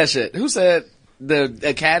said song. that shit? Who said the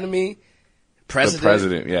Academy president? The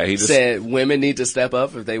president, yeah, he just said women need to step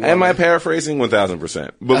up if they want. Am I paraphrasing?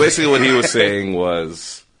 1,000%. But basically, what he was saying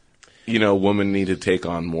was, women need to take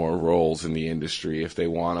on more roles in the industry if they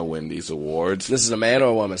want to win these awards. This is a man or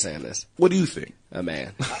a woman saying this? What do you think? A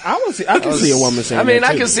man. I can see a woman saying I mean,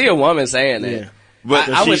 that I too. can see a woman saying that. Yeah. But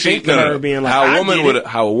I would think of her being like, how I a woman get would it.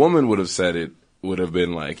 how a woman would have said it would have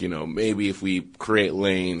been like, maybe if we create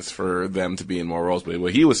lanes for them to be in more roles. But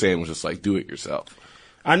what he was saying was just like, do it yourself.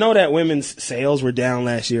 I know that women's sales were down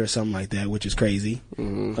last year or something like that, which is crazy.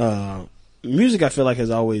 Music, I feel like, has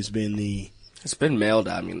always been It's been male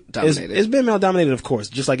dominated. it's been male dominated, of course,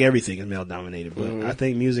 just like everything is male dominated. But I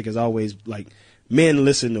think music is always like men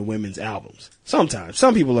listen to women's albums. Sometimes,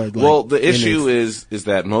 some people are. Like, Well, the issue is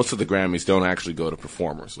that most of the Grammys don't actually go to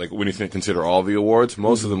performers. Like when you consider all the awards,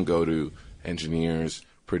 most of them go to engineers,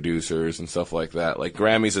 producers and stuff like that. Like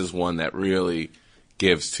Grammys is one that really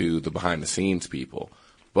gives to the behind the scenes people.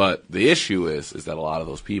 But the issue is that a lot of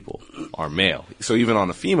those people are male. So even on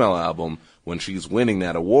a female album, when she's winning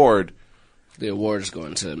that award, the award is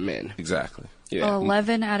going to men. Exactly. Yeah. Well,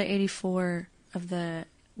 11 out of 84 of the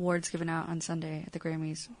awards given out on Sunday at the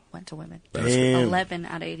Grammys went to women. Damn. 11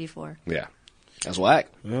 out of 84. Yeah. That's whack.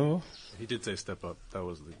 Well, He did say "step up." That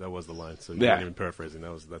was the line. So you Yeah. weren't even paraphrasing.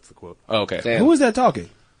 That's the quote. Oh, okay. Damn. who is that talking?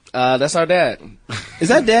 That's our dad. Is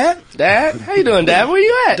that Dad? Dad? How you doing, Dad? Where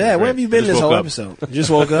you at? Dad, where have you been Just this whole woke up. episode? Just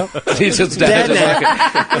woke up? He's just Dad dad.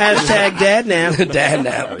 now. Hashtag Dad now. Dad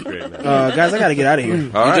now. Great, man. Guys, I gotta get out of here. All We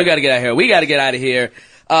do right. got to get out of here. We got to get out of here.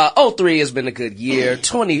 03 has been a good year.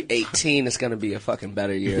 2018 is going to be a fucking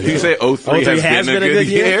better year. Did you say 03 has been a good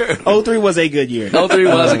year? 03 was a good year. 03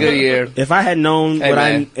 was a good year. If I had known Hey,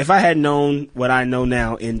 man. if I had known what I know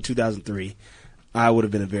now in 2003, I would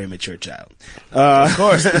have been a very mature child. Of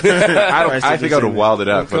course. I think I would have wilded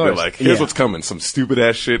out. But they're like, here's Yeah. what's coming. Some stupid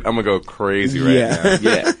ass shit. I'm going to go crazy right Yeah. now.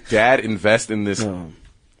 Yeah. Dad, invest in this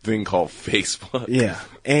thing called Facebook. Yeah,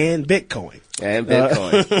 and Bitcoin. And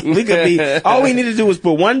Bitcoin. We could be. All we need to do was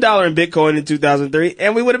put $1 in Bitcoin in 2003,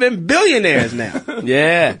 and we would have been billionaires now.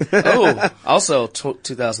 Yeah. Oh, also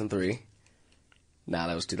 2003. Nah,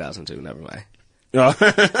 that was 2002. Never mind.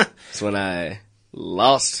 That's when I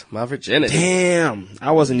lost my virginity. Damn,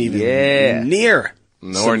 I wasn't even Yeah. near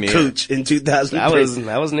Nor some near. cooch in 2003.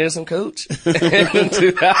 I was near some cooch.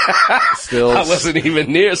 Still, I wasn't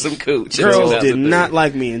even near some cooch. in Girls did 2003. not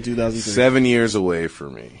like me in 2003. 7 years away for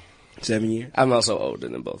me. 7 years. I'm also older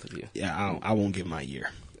than both of you. Yeah, I won't give my year.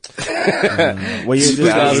 What year is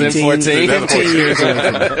this? 2014. 15 years away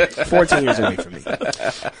from me. 14 years away from me.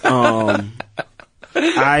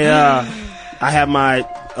 I have my,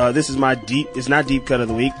 this is my it's not deep cut of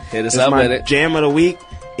the week. Hit us It's up my with it. jam of the week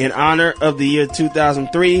in honor of the year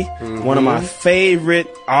 2003. One of my favorite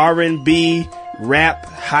R&B rap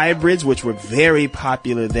hybrids, which were very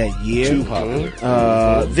popular that year. Too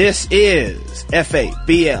popular. This is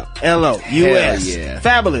FABLOUS. Hell yeah.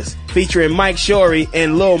 Fabulous, featuring Mike Shorey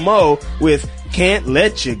and Lil Mo with Can't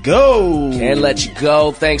Let You Go. Can't let you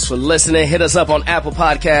go. Thanks for listening. Hit us up on Apple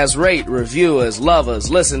Podcasts. Rate, review us, love us,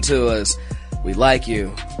 listen to us. We like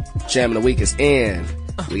you. Jam of the Week is in.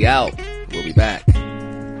 We out. We'll be back.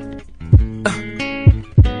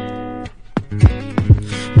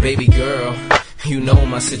 Baby girl, you know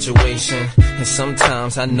my situation, and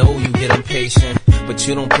sometimes I know you get impatient, but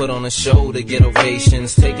you don't put on a show to get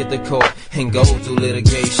ovations. Take it to court and go through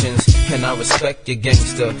litigations, and I respect your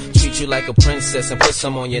gangster. Treat you like a princess and put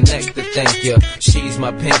some on your neck to thank you. She's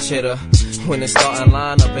my pinch hitter. When the starting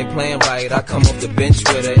lineup ain't playing right, I come off the bench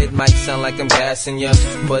with her. It might sound like I'm gassing ya,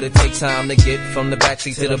 but it takes time to get from the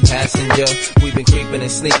backseat to the passenger. We've been creeping and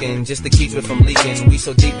sneaking just to keep it from leaking. We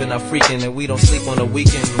so deep in our freaking and we don't sleep on the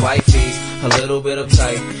weekend. Wifey's a little bit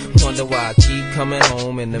uptight. Wonder why I keep coming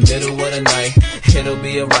home in the middle of the night. It'll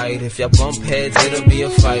be alright. If y'all bump heads, it'll be a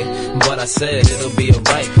fight. But I said it'll be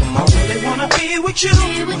alright. Come on. I really wanna be with you.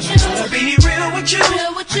 Wanna be real with you.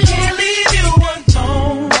 I can't leave you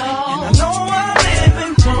alone. And I know I'm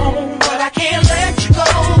living wrong, but I can't let you go.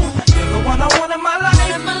 You're the one I want in my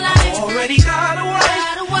life. Already got a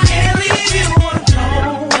wife. Can't leave you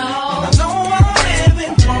alone. And I know I'm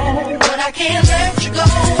living wrong, but I can't let you go.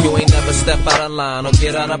 You ain't never step out of line or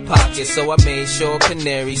get out of pocket, so I made sure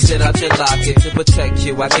canary sit out your locket to protect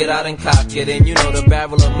you. I get out and cock it, and you know the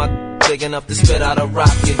barrel of my big enough to spit out a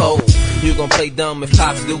rocket. Oh, you gon' play dumb if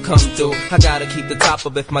cops do come through. I gotta keep the top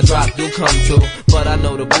up if my drop do come through. But I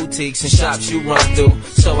know the boutiques and shops you run through,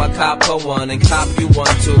 so I cop her one and cop you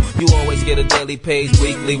one too. You always get a daily page,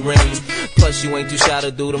 weekly ring. Plus you ain't too shy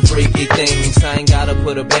to do them freaky things. I ain't gotta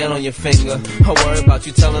put a band on your finger. I worry about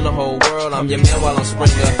you telling the whole world I'm your man while I'm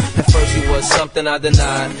Springer. At first you was something I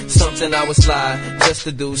denied, something I would slide just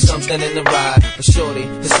to do something in the ride. But shorty,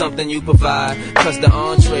 it's something you provide, cause the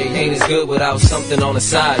entree ain't as good without something on the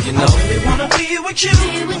side, you know. I really wanna be with you.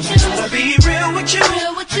 Wanna be real with you.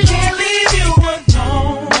 I can't leave you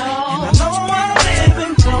alone. And I know I'm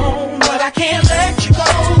living wrong, but I can't let you go.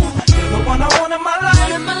 You're the one I want in my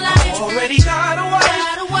life. Already got a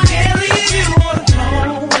wife. Can't leave you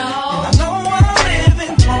alone. And I know I'm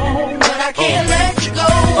living wrong, but I can't let you go.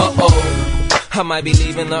 I might be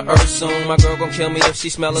leaving the earth soon. My girl gon' kill me if she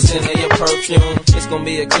smell a scent of your perfume. It's gon'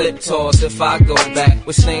 be a clip toss if I go back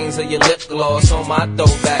with stains of your lip gloss on my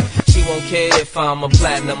throwback. She won't care if I'm a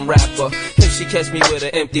platinum rapper, if she catch me with an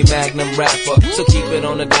empty Magnum wrapper. So keep it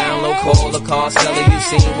on the down low, call the car seller. You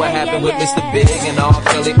seen what happened with Mr. Big and R.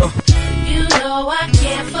 Kelly. You know I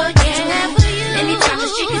can't forget you. Anytime the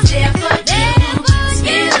chick is there for you.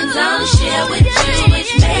 Feelings I'll share with you.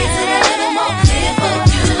 Which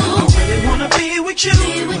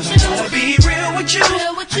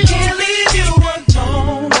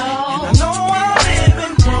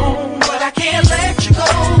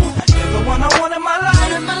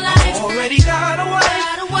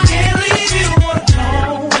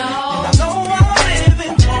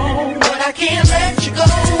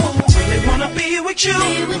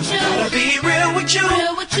you.